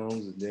couple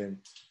films, and then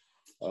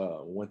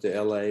went to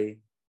LA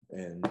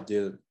and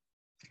did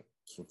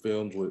some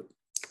films with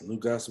Lou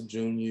Gossett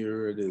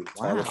Jr.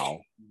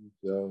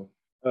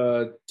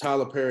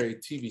 Tyler Perry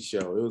TV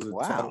show. It was a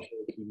Tyler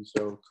Perry TV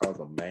show called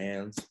The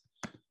Mans,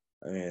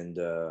 and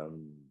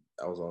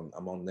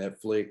I'm on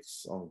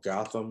Netflix on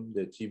Gotham,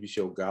 the TV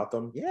show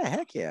Gotham. Yeah,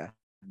 heck yeah.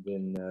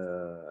 Then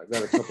I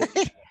got a couple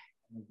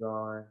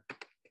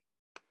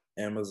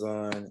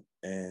Amazon,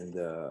 and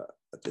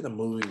I did a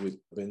movie with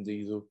Vin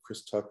Diesel,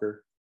 Chris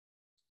Tucker,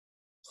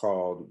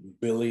 called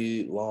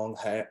Billy Long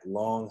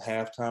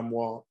Halftime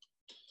Walk.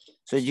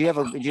 So do you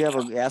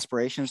have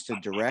aspirations to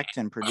direct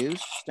and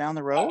produce down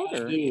the road?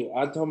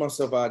 I told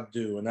myself I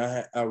do, and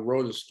I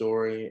wrote a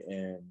story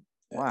in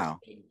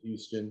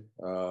Houston,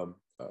 a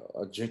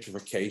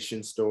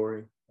gentrification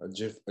story, a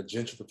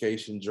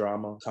gentrification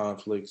drama,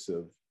 conflicts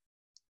of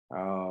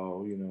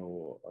how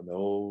an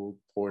old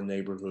poor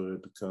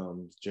neighborhood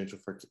becomes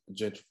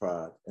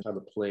gentrified, and how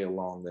to play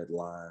along that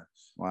line.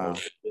 Wow.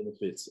 Of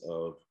benefits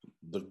of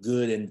the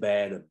good and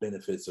bad of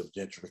benefits of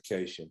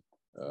gentrification.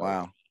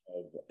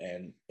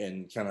 And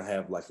kind of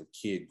have like a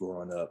kid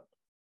growing up,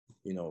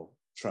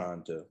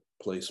 trying to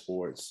play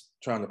sports,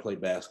 trying to play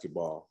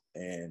basketball,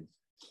 and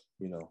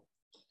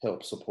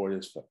help support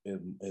his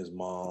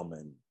mom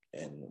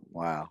and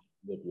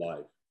live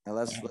life. Now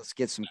let's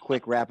get some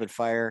quick rapid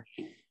fire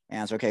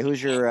answer. Okay,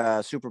 who's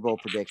your Super Bowl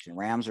prediction?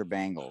 Rams or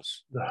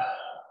Bengals?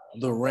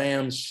 The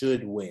Rams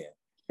should win.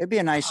 It'd be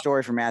a nice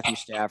story for Matthew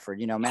Stafford.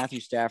 You know, Matthew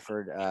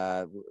Stafford,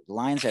 the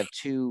Lions have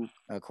two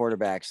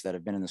quarterbacks that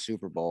have been in the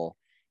Super Bowl,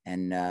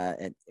 and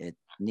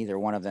neither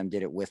one of them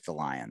did it with the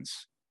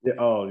Lions. Yeah,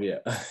 oh, yeah.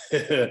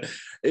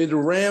 The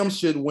Rams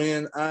should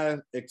win. I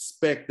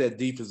expect that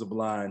defensive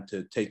line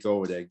to take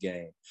over that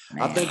game.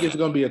 Man. I think it's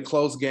going to be a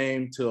close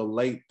game till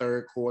late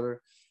third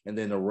quarter, and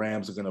then the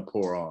Rams are going to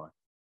pour on.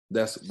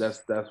 That's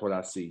what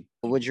I see.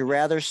 Would you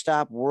rather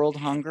stop world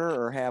hunger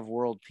or have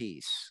world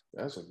peace?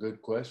 That's a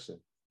good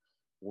question.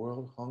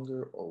 World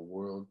hunger or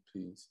world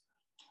peace?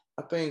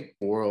 I think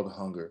world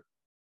hunger,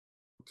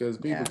 because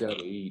people got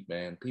to eat,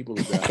 man. People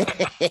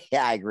got.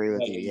 Yeah, I agree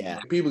with you. Yeah,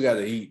 people got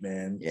to eat,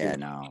 man. Yeah,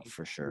 no,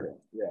 for sure.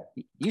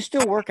 Yeah. You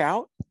still work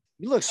out?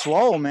 You look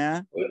swole,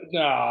 man.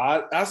 No,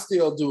 I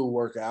still do a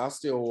workout. I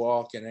still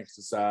walk and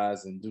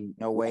exercise and do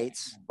no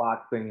weights,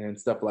 boxing and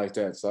stuff like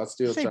that. So I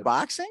still say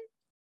boxing.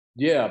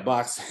 Yeah,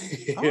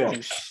 boxing. Oh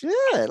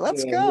shit!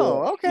 Let's go.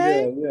 Yeah.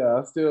 Okay.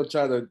 Yeah. I still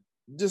try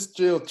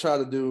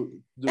to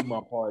do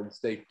my part and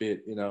stay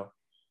fit. You know.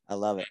 I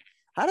love it.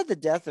 How did the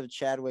death of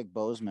Chadwick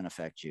Boseman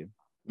affect you?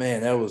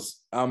 Man, I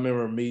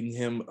remember meeting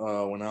him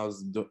when I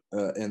was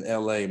in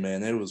LA,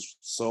 man. It was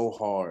so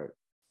hard.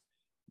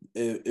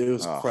 It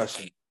was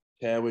crushing.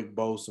 Chadwick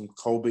Boseman,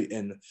 Kobe,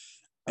 and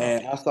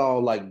I saw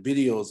like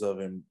videos of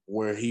him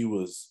where he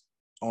was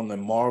on the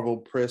Marvel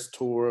press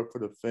tour for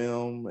the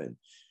film and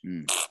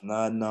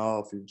nodding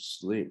off. He was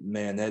asleep.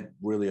 Man, that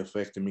really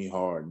affected me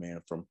hard,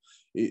 man. From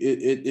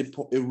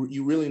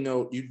you really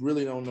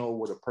don't know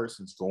what a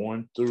person's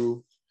going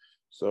through.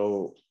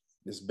 So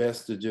it's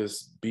best to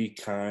just be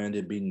kind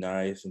and be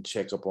nice and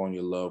check up on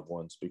your loved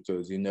ones,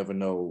 because you never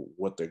know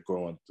what they're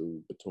going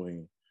through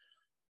between,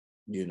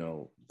 you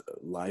know,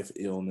 life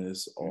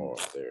illness or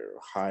they're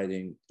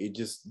hiding. It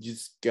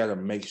just got to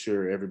make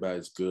sure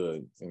everybody's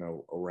good, you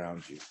know,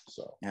 around you.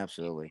 So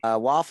absolutely.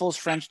 Waffles,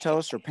 French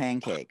toast, or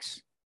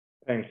pancakes?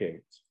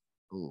 Pancakes.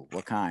 Ooh,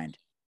 what kind?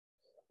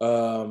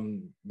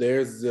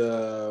 There's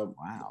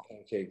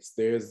pancakes.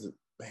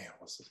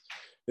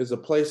 There's a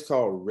place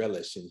called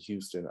Relish in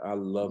Houston. I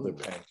love their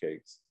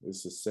pancakes.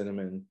 It's a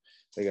cinnamon.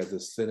 They got the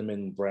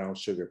cinnamon brown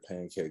sugar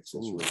pancakes.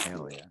 Ooh, really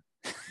hell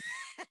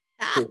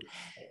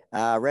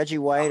yeah. Reggie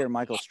White or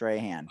Michael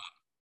Strahan?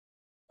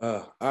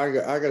 I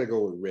gotta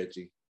go with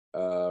Reggie.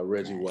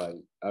 Reggie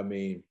White. I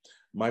mean,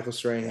 Michael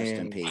Strahan. Rest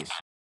in peace.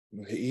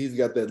 He's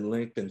got that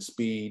length and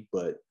speed,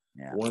 but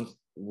once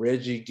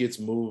Reggie gets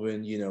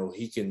moving, you know,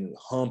 he can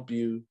hump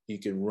you, he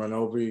can run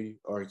over you,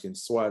 or he can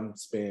swat and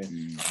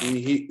spin.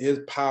 His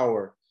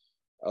power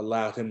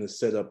allowed him to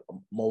set up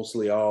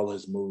mostly all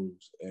his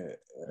moves,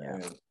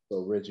 and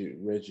so Reggie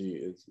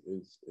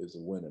is a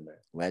winner, man.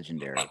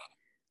 Legendary.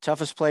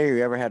 Toughest player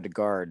you ever had to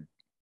guard?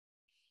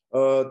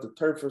 The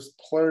toughest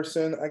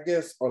person, I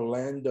guess,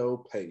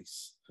 Orlando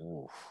Pace.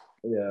 Ooh,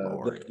 yeah,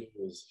 that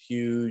was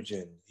huge,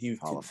 and he was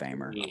Hall of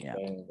Famer. Yeah.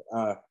 And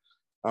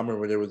I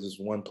remember there was this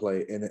one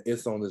play, and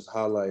it's on this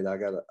highlight. I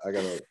gotta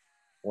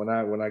when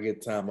I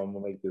get time, I'm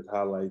gonna make this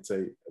highlight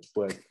tape.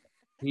 But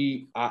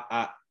it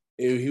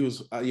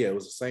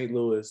was St.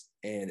 Louis,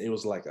 and it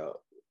was like a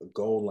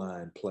goal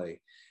line play,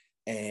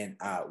 and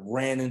I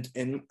ran in,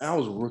 and I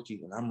was a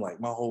rookie, and I'm like,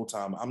 my whole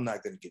time, I'm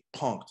not gonna get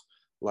punked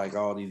like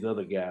all these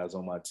other guys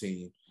on my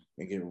team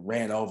and get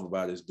ran over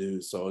by this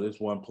dude. So this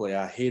one play,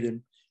 I hit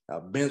him. I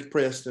bench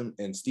pressed him,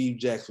 and Steve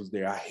Jackson was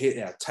there.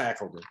 I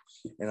tackled him,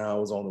 and I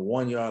was on the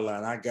 1 yard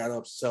line. I got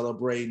up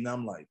celebrating.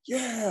 I'm like,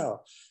 yeah.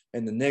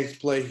 And the next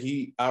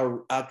play, I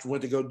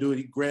went to go do it.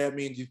 He grabbed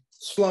me and just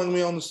slung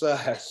me on the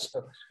side.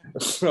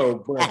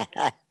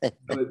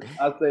 But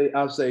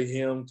I'll say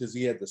him, because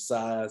he had the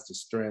size, the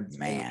strength,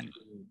 man,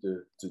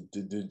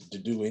 to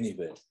do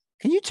anything.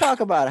 Can you talk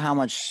about how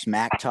much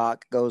smack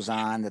talk goes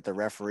on that the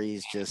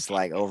referees just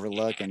like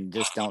overlook and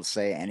just don't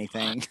say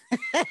anything?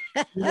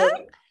 I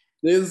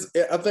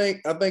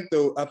think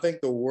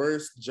the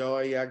worst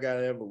joy I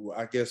got ever,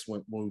 I guess,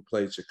 when we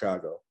played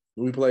Chicago.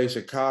 We played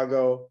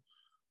Chicago.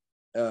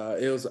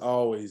 It was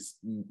always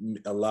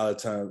a lot of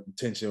time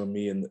tension with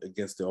me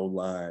against the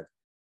O-line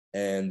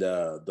and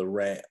the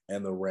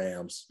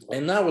Rams,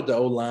 and not with the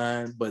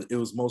O-line, but it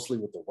was mostly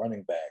with the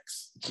running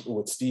backs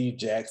with Steve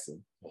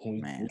Jackson.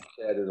 We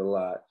chatted a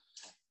lot,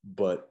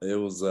 but it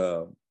was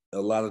a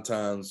lot of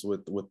times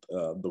with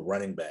the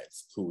running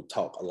backs who would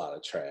talk a lot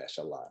of trash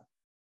a lot.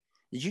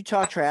 Did you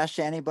talk trash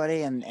to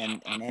anybody, and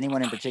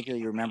anyone in particular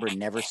you remember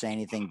never say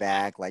anything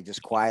back, like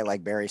just quiet,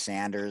 like Barry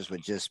Sanders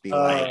would just be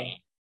like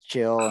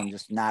chill and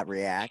just not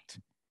react?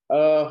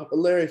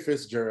 Larry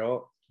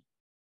Fitzgerald,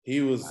 he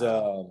was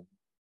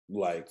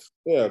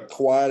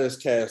quiet as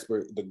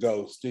Casper the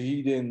Ghost.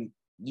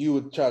 You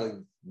would try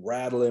to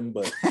rattle him,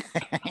 but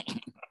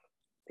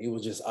he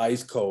was just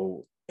ice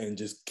cold and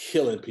just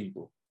killing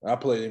people. I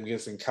played him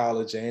against in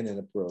college and in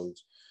the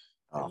pros.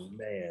 And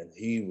man,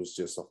 he was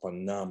just a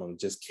phenomenon,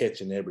 just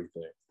catching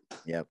everything.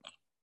 Yep.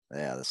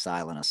 Yeah, the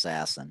silent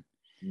assassin.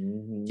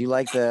 Mm-hmm. Do you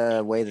like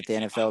the way that the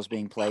NFL is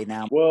being played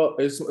now? Well,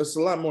 it's a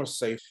lot more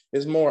safe.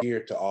 It's more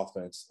geared to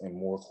offense and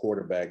more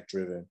quarterback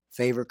driven.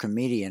 Favorite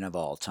comedian of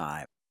all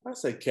time? I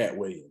say Cat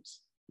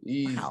Williams.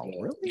 Wow,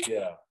 really?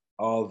 Yeah,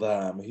 all the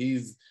time.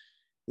 He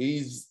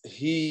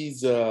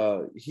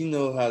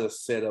knows how to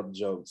set up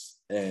jokes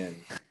and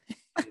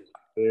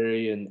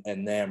very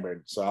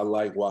enamored. So I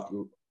like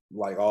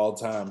all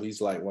time.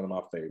 He's like one of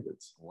my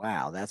favorites.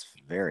 Wow, that's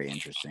very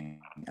interesting.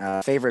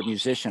 Favorite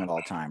musician of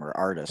all time or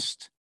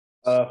artist?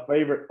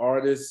 Favorite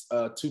artist,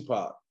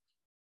 Tupac.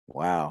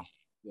 Wow.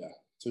 Yeah,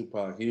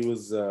 Tupac. He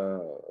was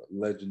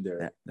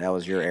legendary. That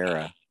was your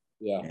era.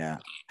 Yeah. Yeah.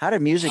 How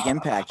did music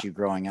impact you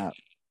growing up?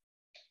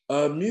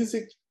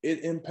 Music,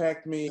 it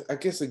impacted me. I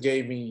guess it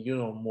gave me,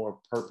 more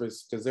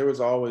purpose because there was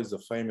always a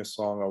famous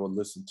song I would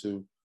listen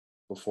to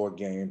before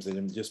games, and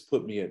it just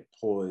put me at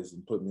poise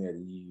and put me at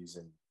ease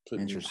and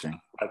put Interesting. me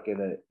like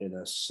in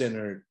a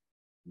centered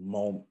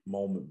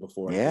moment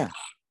before. Yeah.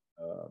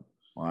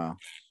 Wow.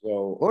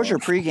 So, what was your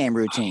pregame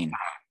routine?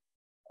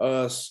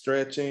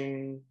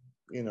 Stretching.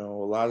 A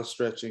lot of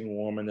stretching,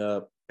 warming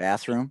up.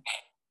 Bathroom.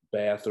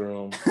 A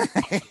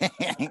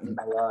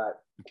lot.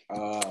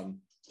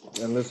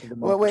 And listen to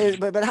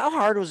but how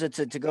hard was it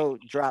to go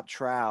drop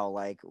trowel,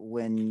 like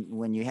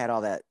when you had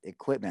all that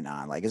equipment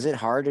on? Like, is it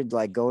hard to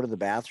like go to the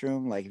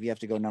bathroom, like if you have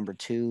to go number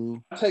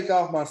 2? I take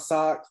off my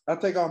socks, I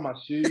take off my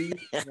shoes,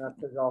 and I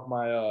take off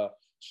my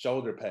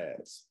shoulder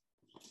pads.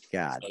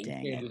 God so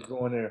dang you can't it. just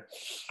go in there.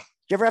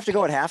 Did you ever have to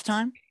go at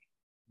halftime?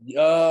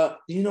 I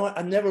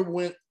never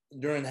went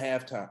during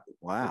halftime.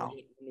 Wow.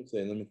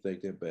 Let me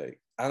take that back.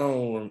 I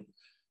don't.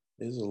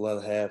 There's a lot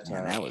of halftime.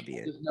 Man, that would be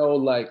it. Just know,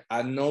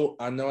 I know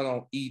I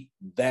don't eat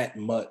that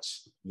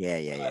much.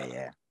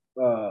 Yeah.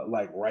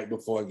 Like right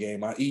before a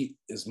game, I eat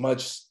as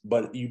much,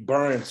 but you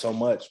burn so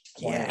much.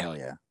 Yeah, hell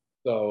yeah.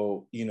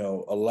 So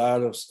a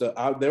lot of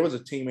stuff. There was a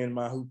teammate of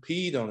mine who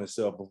peed on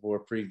himself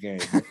before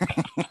pregame.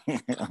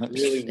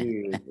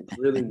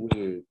 Really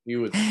weird. He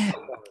would pee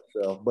on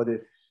himself, but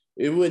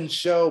it wouldn't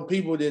show.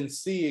 People didn't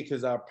see it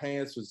because our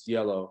pants was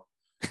yellow.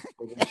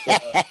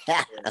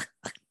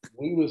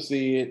 We would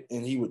see it,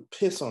 and he would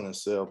piss on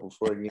himself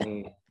before a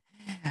game.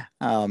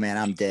 Oh man,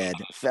 I'm dead.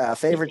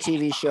 Favorite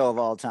TV show of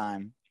all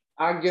time?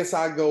 I guess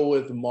I go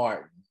with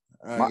Martin.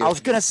 I was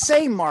gonna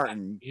say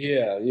Martin.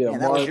 Yeah. Man,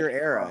 that was your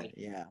era.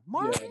 Yeah,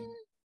 Martin.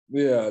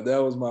 Yeah,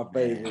 that was my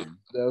favorite. Man.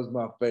 That was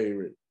my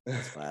favorite.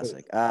 That's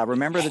classic.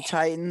 Remember the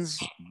Titans?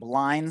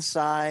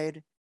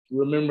 Blindside.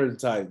 Remember the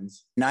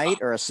Titans. Knight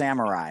or a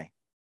samurai?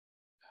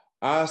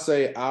 I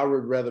say I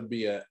would rather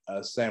be a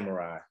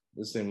samurai.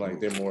 It seems like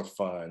they're more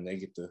fun. They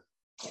get to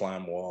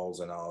climb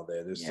walls and all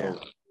that. It's so.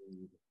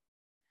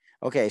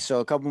 Okay, so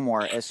a couple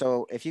more.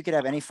 So if you could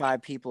have any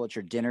 5 people at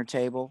your dinner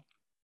table,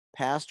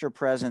 past or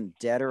present,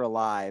 dead or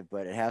alive,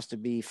 but it has to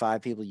be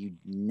 5 people you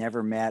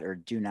never met or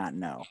do not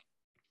know.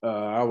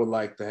 I would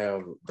like to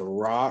have The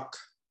Rock.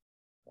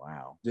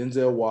 Wow.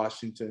 Denzel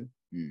Washington.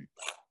 Hmm.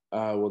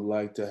 I would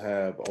like to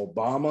have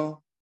Obama.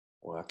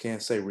 Well, I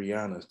can't say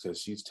Rihanna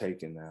because she's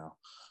taken now.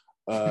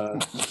 I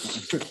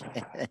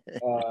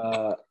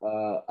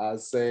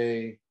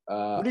say.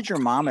 Who did your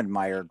mom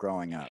admire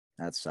growing up?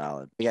 That's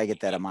solid. You gotta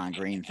get that Amon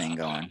Green thing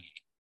going.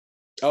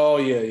 Oh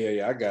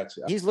yeah. I got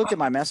you. He's looked at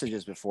my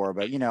messages before,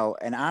 but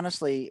and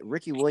honestly,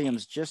 Ricky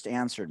Williams just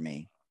answered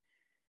me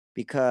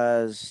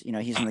because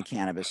he's in the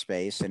cannabis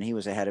space and he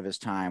was ahead of his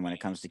time when it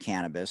comes to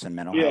cannabis and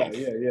mental health.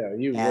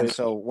 Yeah.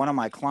 So one of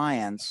my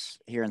clients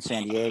here in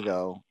San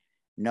Diego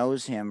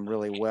knows him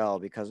really well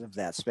because of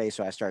that space.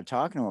 So I started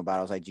talking to him about it.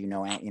 I was like, do you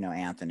know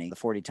Anthony, the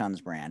 40 Tons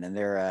brand? And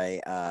they're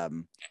a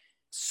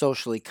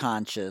socially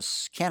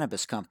conscious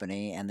cannabis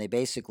company, and they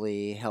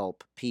basically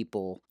help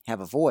people have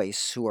a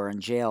voice who are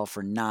in jail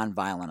for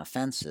nonviolent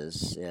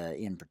offenses,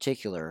 in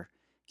particular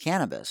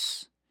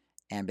cannabis.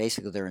 And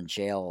basically they're in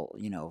jail,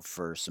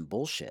 for some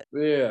bullshit.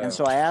 Yeah. And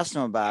so I asked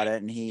him about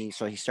it, and he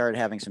started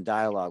having some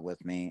dialogue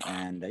with me.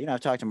 And, I've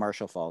talked to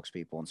Marshall Falk's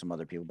people and some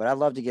other people, but I'd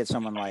love to get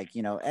someone like,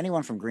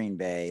 anyone from Green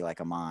Bay, like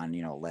Amon,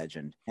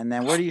 legend. And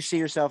then where do you see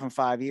yourself in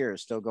 5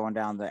 years? Still going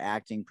down the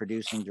acting,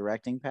 producing,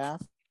 directing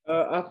path?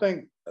 I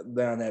think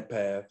down that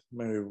path,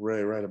 maybe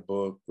write a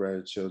book, write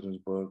a children's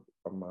book.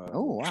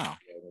 Oh, wow.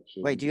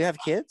 Wait, do you have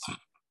kids?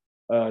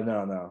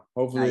 No.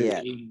 Hopefully,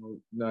 not yet.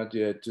 Not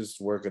yet. Just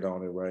working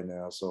on it right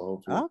now.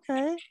 So hopefully,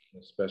 okay.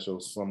 A special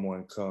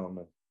someone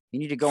come. You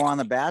need to go on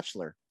The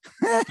Bachelor.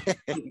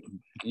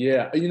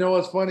 Yeah, you know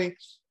what's funny?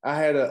 I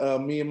had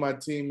me and my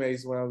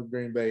teammates when I was in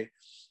Green Bay.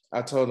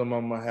 I told them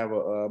I'm gonna have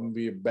I'm gonna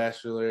be a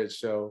bachelorette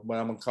show, but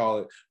I'm gonna call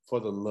it For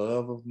the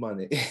Love of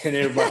Money, and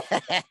everybody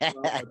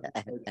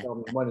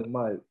money,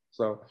 Mike.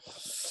 So,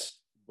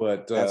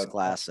 but that's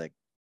classic.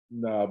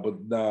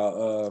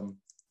 That'll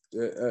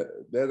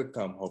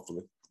come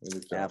hopefully.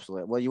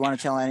 Absolutely. Well, you want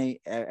to tell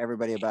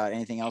everybody about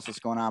anything else that's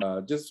going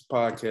on? Just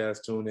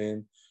podcast. Tune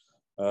in.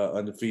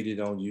 Undefeated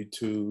on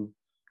YouTube.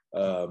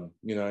 I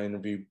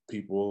interview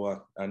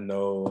people I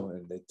know,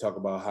 and they talk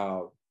about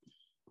how.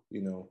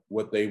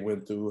 What they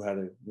went through, how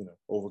to,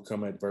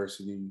 overcome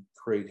adversity,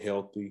 create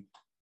healthy,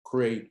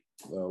 create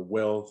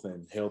wealth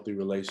and healthy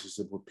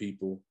relationship with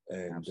people,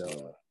 and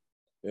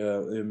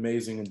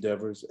amazing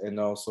endeavors. And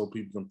also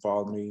people can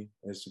follow me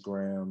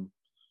Instagram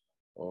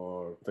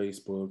or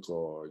Facebook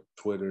or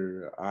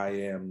Twitter. I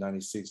am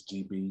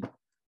 96GB,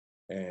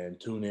 and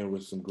tune in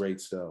with some great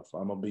stuff.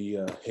 I'm gonna be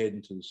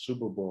heading to the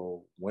Super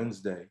Bowl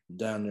Wednesday,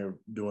 down there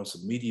doing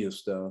some media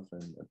stuff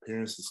and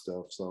appearances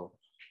stuff. So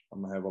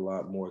I'm gonna have a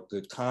lot more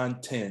good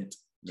content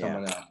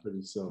coming out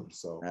pretty soon.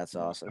 So that's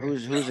awesome.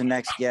 Who's the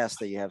next guest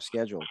that you have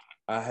scheduled?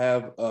 I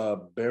have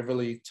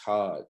Beverly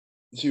Todd.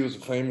 She was a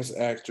famous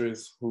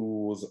actress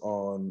who was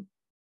on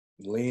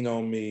Lean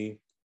on Me.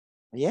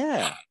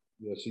 Yeah.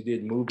 Yeah, she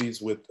did movies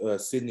with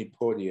Sidney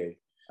Poitier.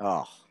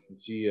 Oh.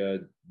 She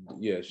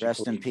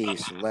rest in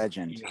peace,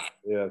 legend.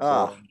 Yeah.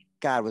 Oh,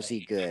 God, was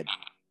he good?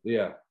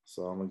 Yeah.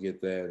 So I'm gonna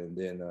get that, and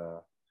then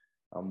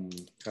I'm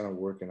kind of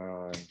working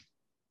on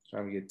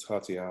trying to get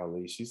Tatiana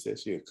Ali. She said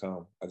she'd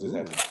come. I just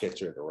have to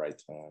catch her at the right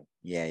time.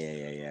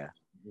 Yeah.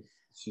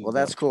 Well,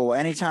 that's cool. Well,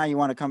 anytime you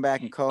want to come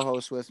back and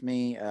co-host with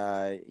me,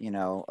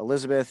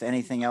 Elizabeth,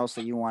 anything else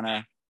that you want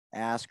to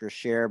ask or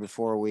share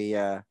before we?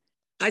 I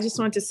just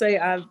want to say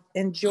I've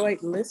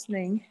enjoyed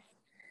listening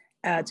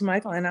to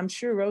Michael, and I'm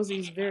sure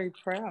Rosie's very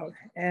proud,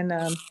 and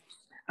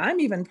I'm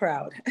even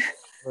proud.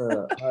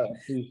 I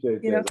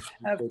appreciate that.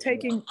 Of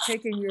taking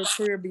your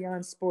career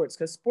beyond sports,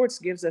 because sports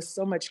gives us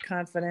so much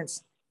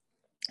confidence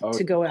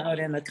to go out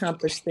and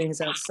accomplish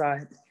things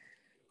outside.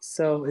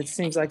 So it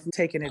seems like you're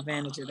taking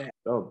advantage of that.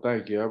 Oh,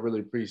 thank you. I really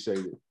appreciate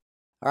it.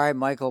 All right,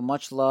 Michael,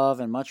 much love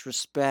and much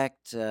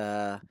respect.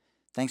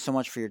 Thanks so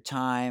much for your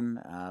time.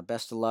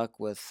 Best of luck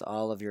with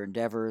all of your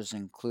endeavors,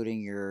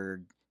 including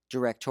your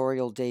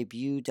directorial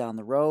debut down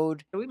the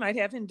road. We might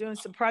have him doing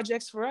some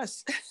projects for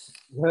us.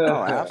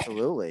 Oh,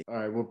 absolutely. All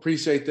right. Well,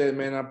 appreciate that,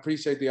 man. I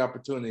appreciate the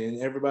opportunity,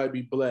 and everybody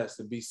be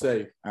blessed and be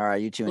safe. All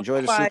right. You too.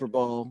 Enjoy the Super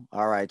Bowl.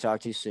 All right. Talk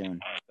to you soon.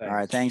 All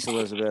right. Thanks,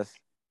 Elizabeth.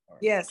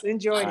 Yes.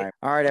 Enjoyed it.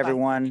 All right,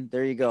 everyone.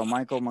 There you go.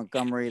 Michael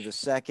Montgomery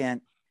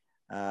II,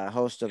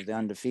 host of The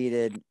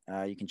Undefeated.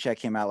 You can check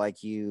him out,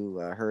 like you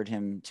heard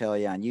him tell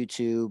you, on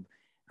YouTube,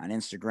 on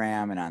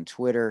Instagram, and on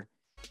Twitter.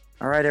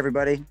 All right,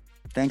 everybody.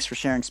 Thanks for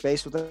sharing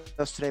space with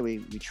us today. We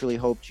truly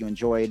hoped you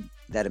enjoyed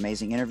that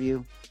amazing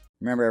interview.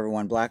 Remember,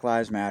 everyone, Black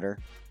Lives Matter.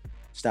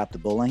 Stop the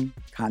bullying.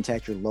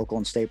 Contact your local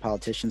and state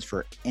politicians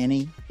for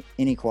any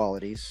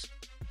inequalities,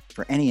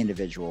 for any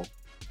individual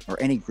or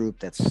any group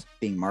that's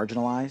being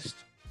marginalized.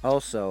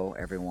 Also,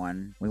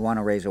 everyone, we want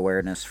to raise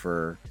awareness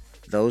for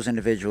those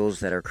individuals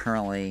that are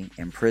currently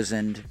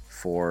imprisoned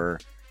for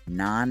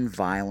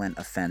non-violent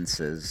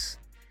offenses,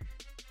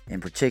 in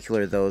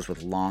particular those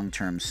with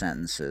long-term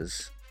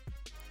sentences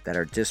that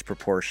are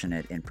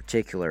disproportionate, in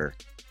particular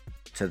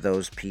to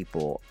those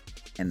people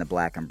in the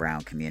Black and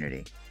brown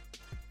community.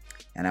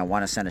 And I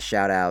want to send a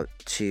shout out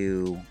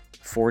to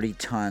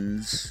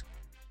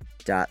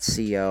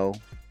 40tons.co.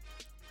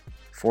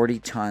 40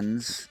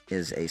 Tons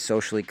is a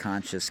socially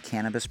conscious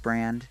cannabis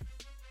brand,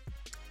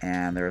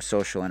 and they're a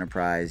social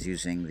enterprise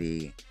using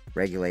the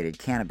regulated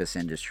cannabis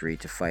industry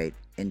to fight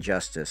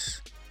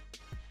injustice,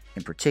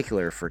 in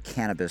particular for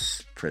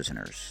cannabis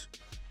prisoners.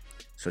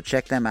 So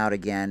check them out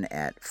again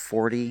at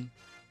 40,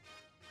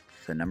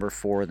 the number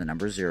 4, the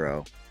number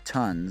 0,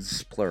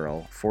 tons,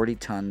 plural,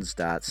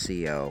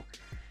 40tons.co,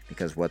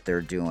 because what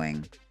they're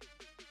doing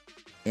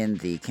in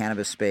the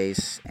cannabis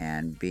space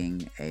and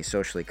being a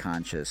socially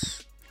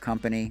conscious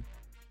company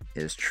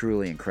is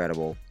truly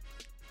incredible,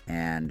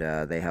 and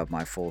they have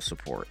my full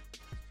support.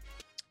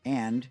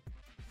 And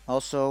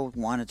also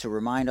wanted to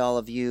remind all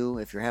of you,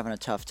 if you're having a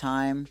tough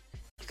time,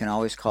 you can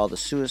always call the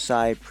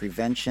Suicide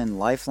Prevention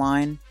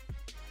Lifeline,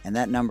 and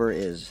that number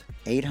is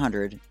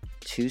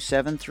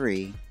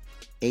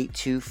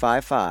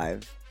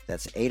 800-273-8255.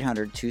 That's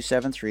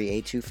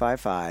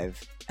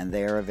 800-273-8255, and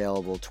they are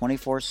available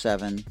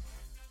 24/7,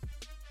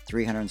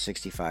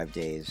 365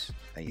 days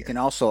a year. You can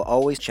also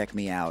always check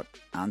me out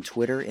on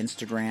Twitter,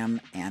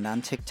 Instagram, and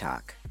on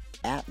TikTok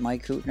at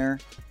Mike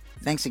Hootner.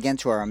 Thanks again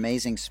to our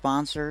amazing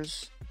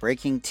sponsors,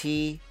 Breaking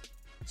Tea,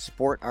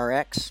 Sport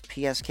RX,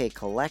 PSK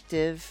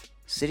Collective,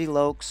 City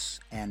Lokes,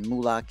 and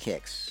Moolah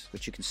Kicks,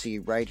 which you can see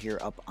right here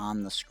up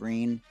on the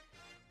screen.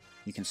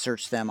 You can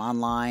search them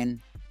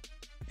online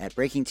at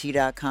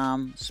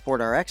breakingtea.com,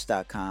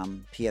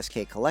 sportrx.com,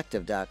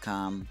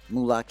 pskcollective.com,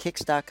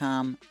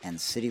 moolahkicks.com, and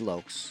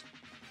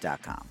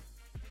citylokes.com.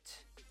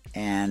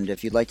 And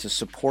if you'd like to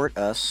support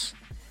us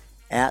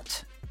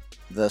at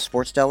the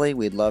Sports Deli,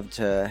 we'd love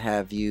to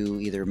have you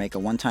either make a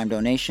one-time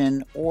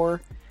donation or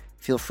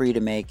feel free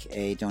to make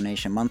a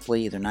donation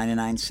monthly, either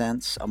 99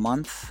 cents a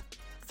month,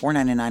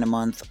 $4.99 a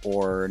month,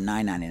 or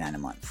 $9.99 a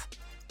month.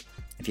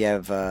 If you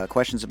have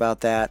questions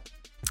about that,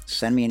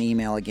 send me an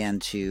email again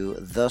to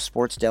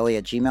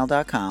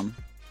thesportsdeli@gmail.com,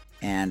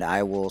 and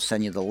I will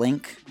send you the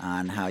link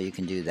on how you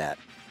can do that.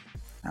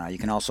 You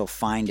can also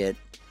find it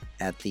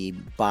at the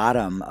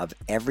bottom of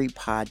every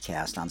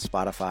podcast on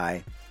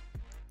Spotify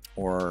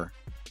or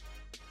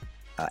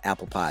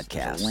Apple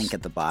Podcasts. Link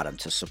at the bottom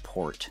to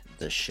support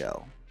the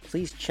show.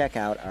 Please check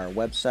out our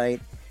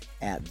website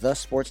at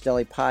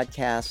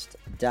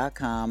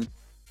thesportsdelypodcast.com.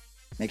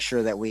 Make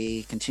sure that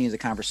we continue the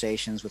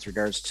conversations with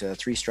regards to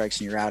 3 strikes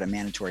and you're out and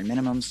mandatory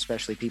minimums,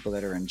 especially people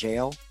that are in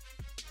jail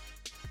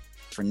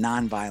for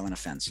nonviolent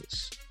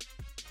offenses.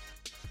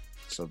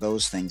 So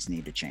those things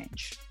need to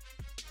change.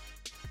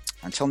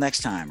 Until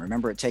next time,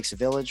 remember it takes a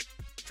village.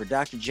 For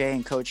Dr. J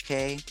and Coach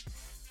K,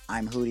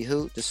 I'm Hootie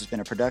Hoot. This has been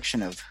a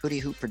production of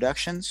Hootie Hoot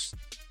Productions.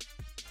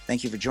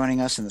 Thank you for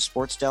joining us in the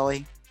Sports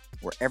Deli,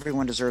 where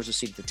everyone deserves a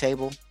seat at the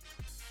table.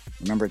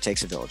 Remember, it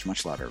takes a village.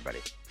 Much love, everybody.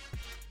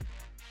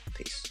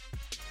 Peace.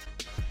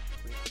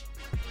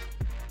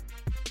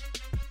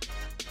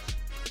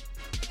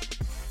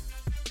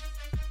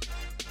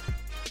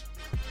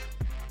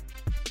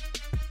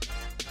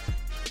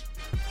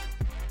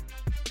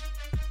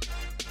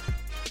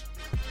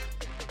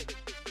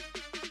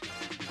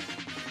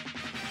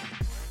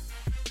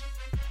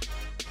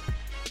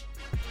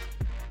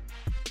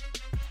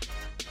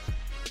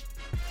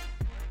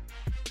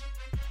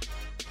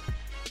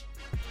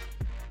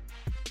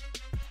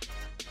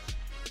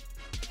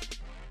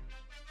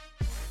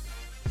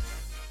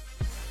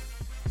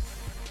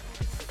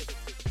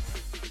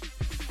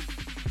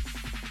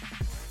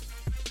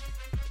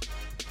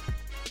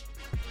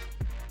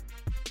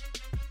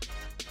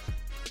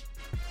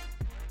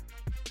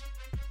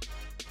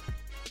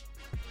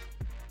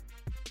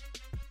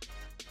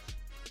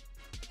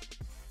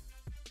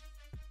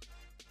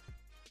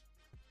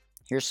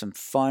 Here's some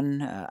fun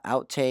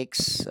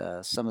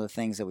outtakes, some of the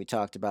things that we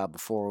talked about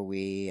before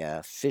we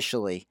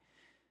officially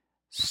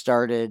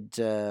started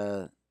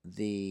the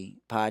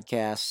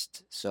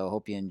podcast. So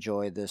hope you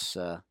enjoyed this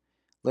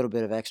little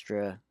bit of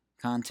extra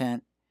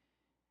content.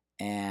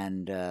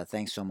 And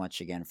thanks so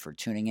much again for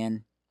tuning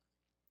in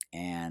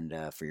and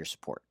for your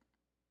support.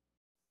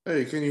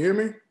 Hey, can you hear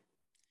me?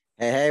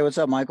 Hey, what's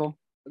up, Michael?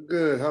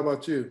 Good. How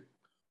about you?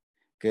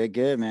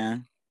 Good,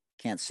 man.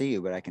 Can't see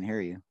you, but I can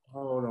hear you.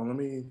 Hold on. Let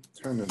me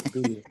turn the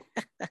video.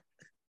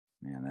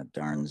 Man, that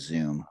darn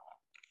Zoom.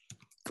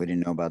 If we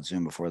didn't know about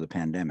Zoom before the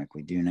pandemic,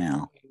 we do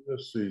now.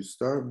 Let's see.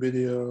 Start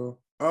video.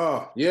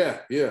 Oh,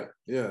 yeah. There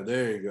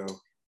you go.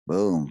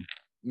 Boom.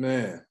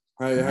 Man,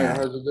 how's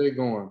the day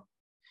going?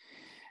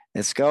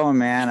 It's going,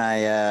 man.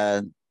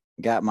 I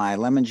got my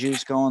lemon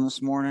juice going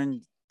this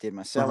morning, did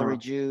my celery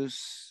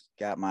juice,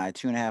 got my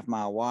 2.5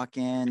 mile walk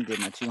in, did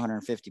my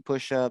 250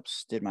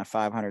 push-ups, did my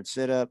 500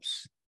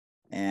 sit-ups,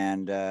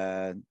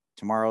 and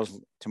tomorrow's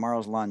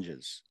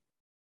lunges.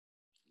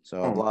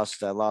 So I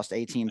lost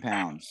 18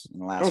 pounds in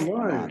the last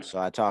 4 months. So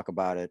I talk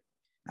about it.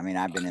 I mean,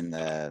 I've been in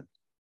the,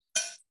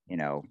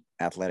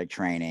 athletic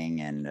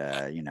training and,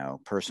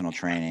 personal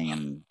training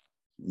and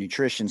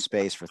nutrition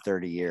space for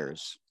 30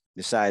 years,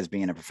 besides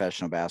being a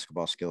professional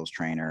basketball skills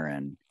trainer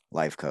and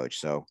life coach.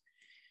 So,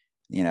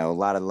 a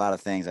lot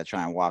of things I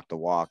try and walk the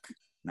walk,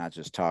 not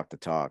just talk the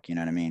talk. You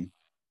know what I mean?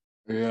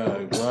 Yeah,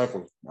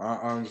 exactly. I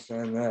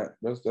understand that.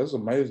 That's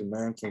amazing,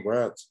 man.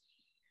 Congrats.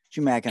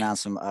 You macking on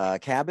some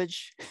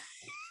cabbage?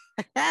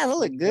 That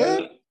look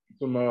good.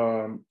 Some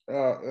I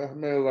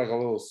made like a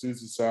little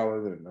Caesar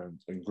salad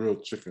and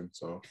grilled chicken.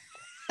 So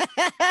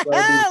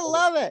I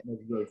love it.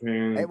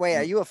 Hey, wait,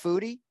 are you a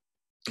foodie?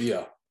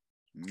 Yeah.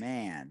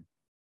 Man.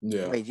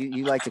 Yeah. Wait,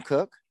 you like to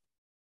cook?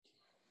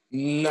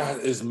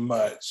 Not as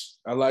much.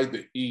 I like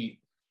to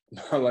eat.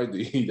 I like to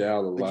eat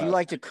out a lot. But you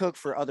like to cook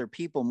for other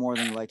people more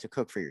than you like to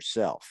cook for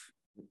yourself.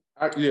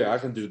 I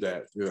can do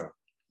that. Yeah.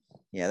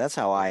 Yeah, that's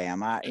how I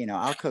am.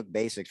 I'll cook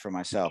basics for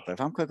myself, but if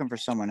I'm cooking for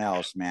someone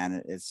else,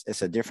 man,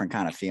 it's a different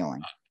kind of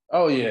feeling.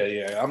 Oh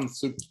yeah. I'm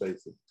super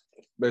basic,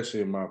 especially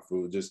in my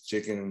food, just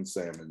chicken and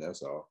salmon.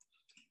 That's all.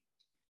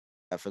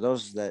 For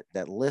those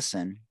that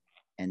listen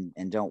and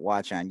don't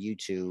watch on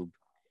YouTube,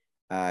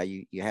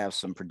 you have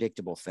some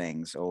predictable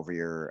things over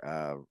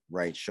your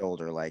right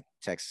shoulder, like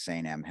Texas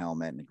A&M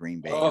helmet and the Green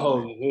Bay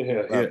helmet.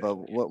 Yeah.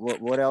 But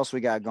what else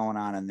we got going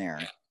on in there?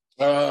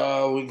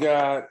 We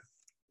got.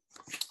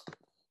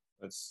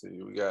 Let's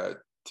see. We got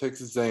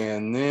Texas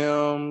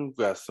A&M.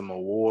 Got some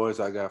awards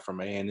I got from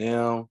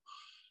A&M.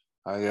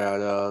 I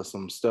got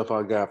some stuff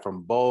I got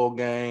from bowl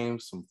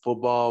games, some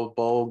football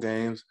bowl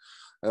games.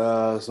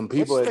 Some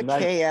people. What's the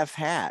KF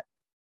hat?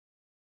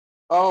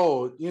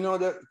 Oh,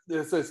 that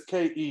it says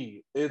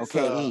KE. It's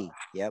KE.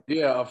 Yep.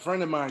 Yeah, a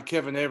friend of mine,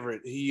 Kevin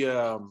Everett. He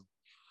got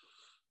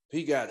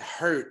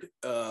hurt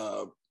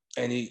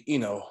and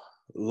he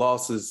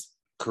lost his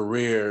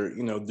career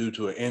due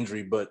to an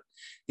injury, but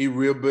he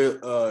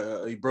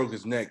broke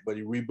his neck, but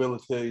he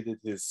rehabilitated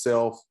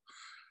himself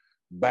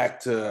back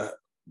to,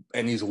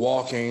 and he's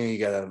walking. He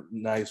got a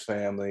nice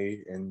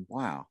family, and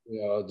wow,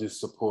 just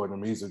support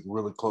him. He's a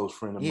really close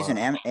friend of mine. He's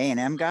an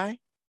A&M guy.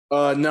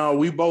 No,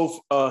 we both.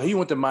 He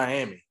went to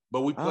Miami,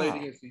 but we played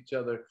against each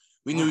other.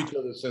 We knew each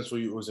other since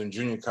we was in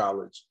junior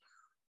college.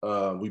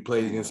 We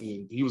played against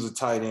him. He was a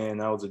tight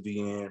end. I was a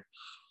DN.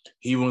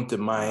 He went to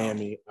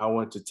Miami. I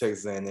went to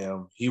Texas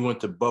A&M. He went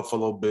to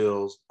Buffalo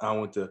Bills. I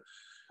went to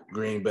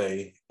Green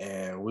Bay,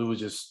 and we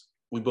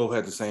both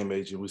had the same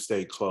agent. We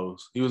stayed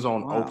close. He was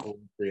on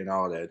Oakland and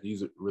all that.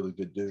 He's a really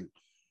good dude.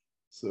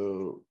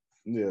 So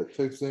Yeah,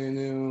 Texas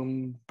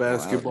A&M Well,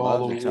 basketball I'd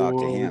love to talk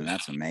to him. award.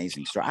 That's an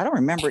amazing story. I don't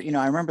remember,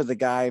 I remember the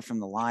guy from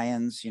the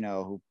Lions,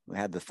 who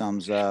had the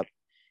thumbs up,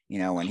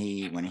 when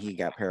he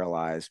got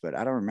paralyzed, but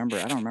I don't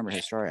remember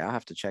his story. I'll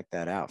have to check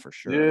that out for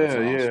sure. That's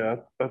Yeah, awesome.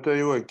 yeah. I tell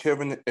you what,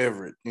 Kevin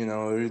Everett, you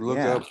look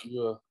Yeah. up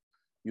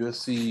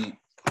USC,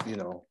 I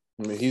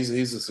mean, he's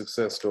a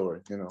success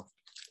story,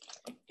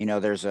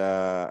 There's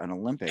an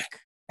Olympic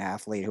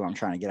athlete who I'm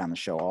trying to get on the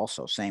show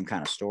also. Same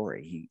kind of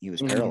story. He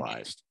was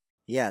paralyzed.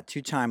 Yeah,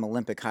 two-time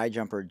Olympic high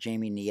jumper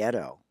Jamie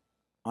Nieto.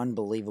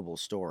 Unbelievable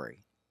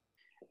story.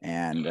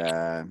 And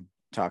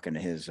talking to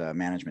his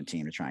management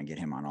team to try and get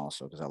him on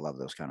also, because I love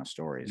those kind of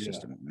stories.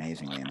 Just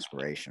amazingly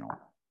inspirational.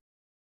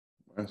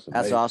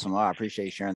 That's awesome. Well, I appreciate you sharing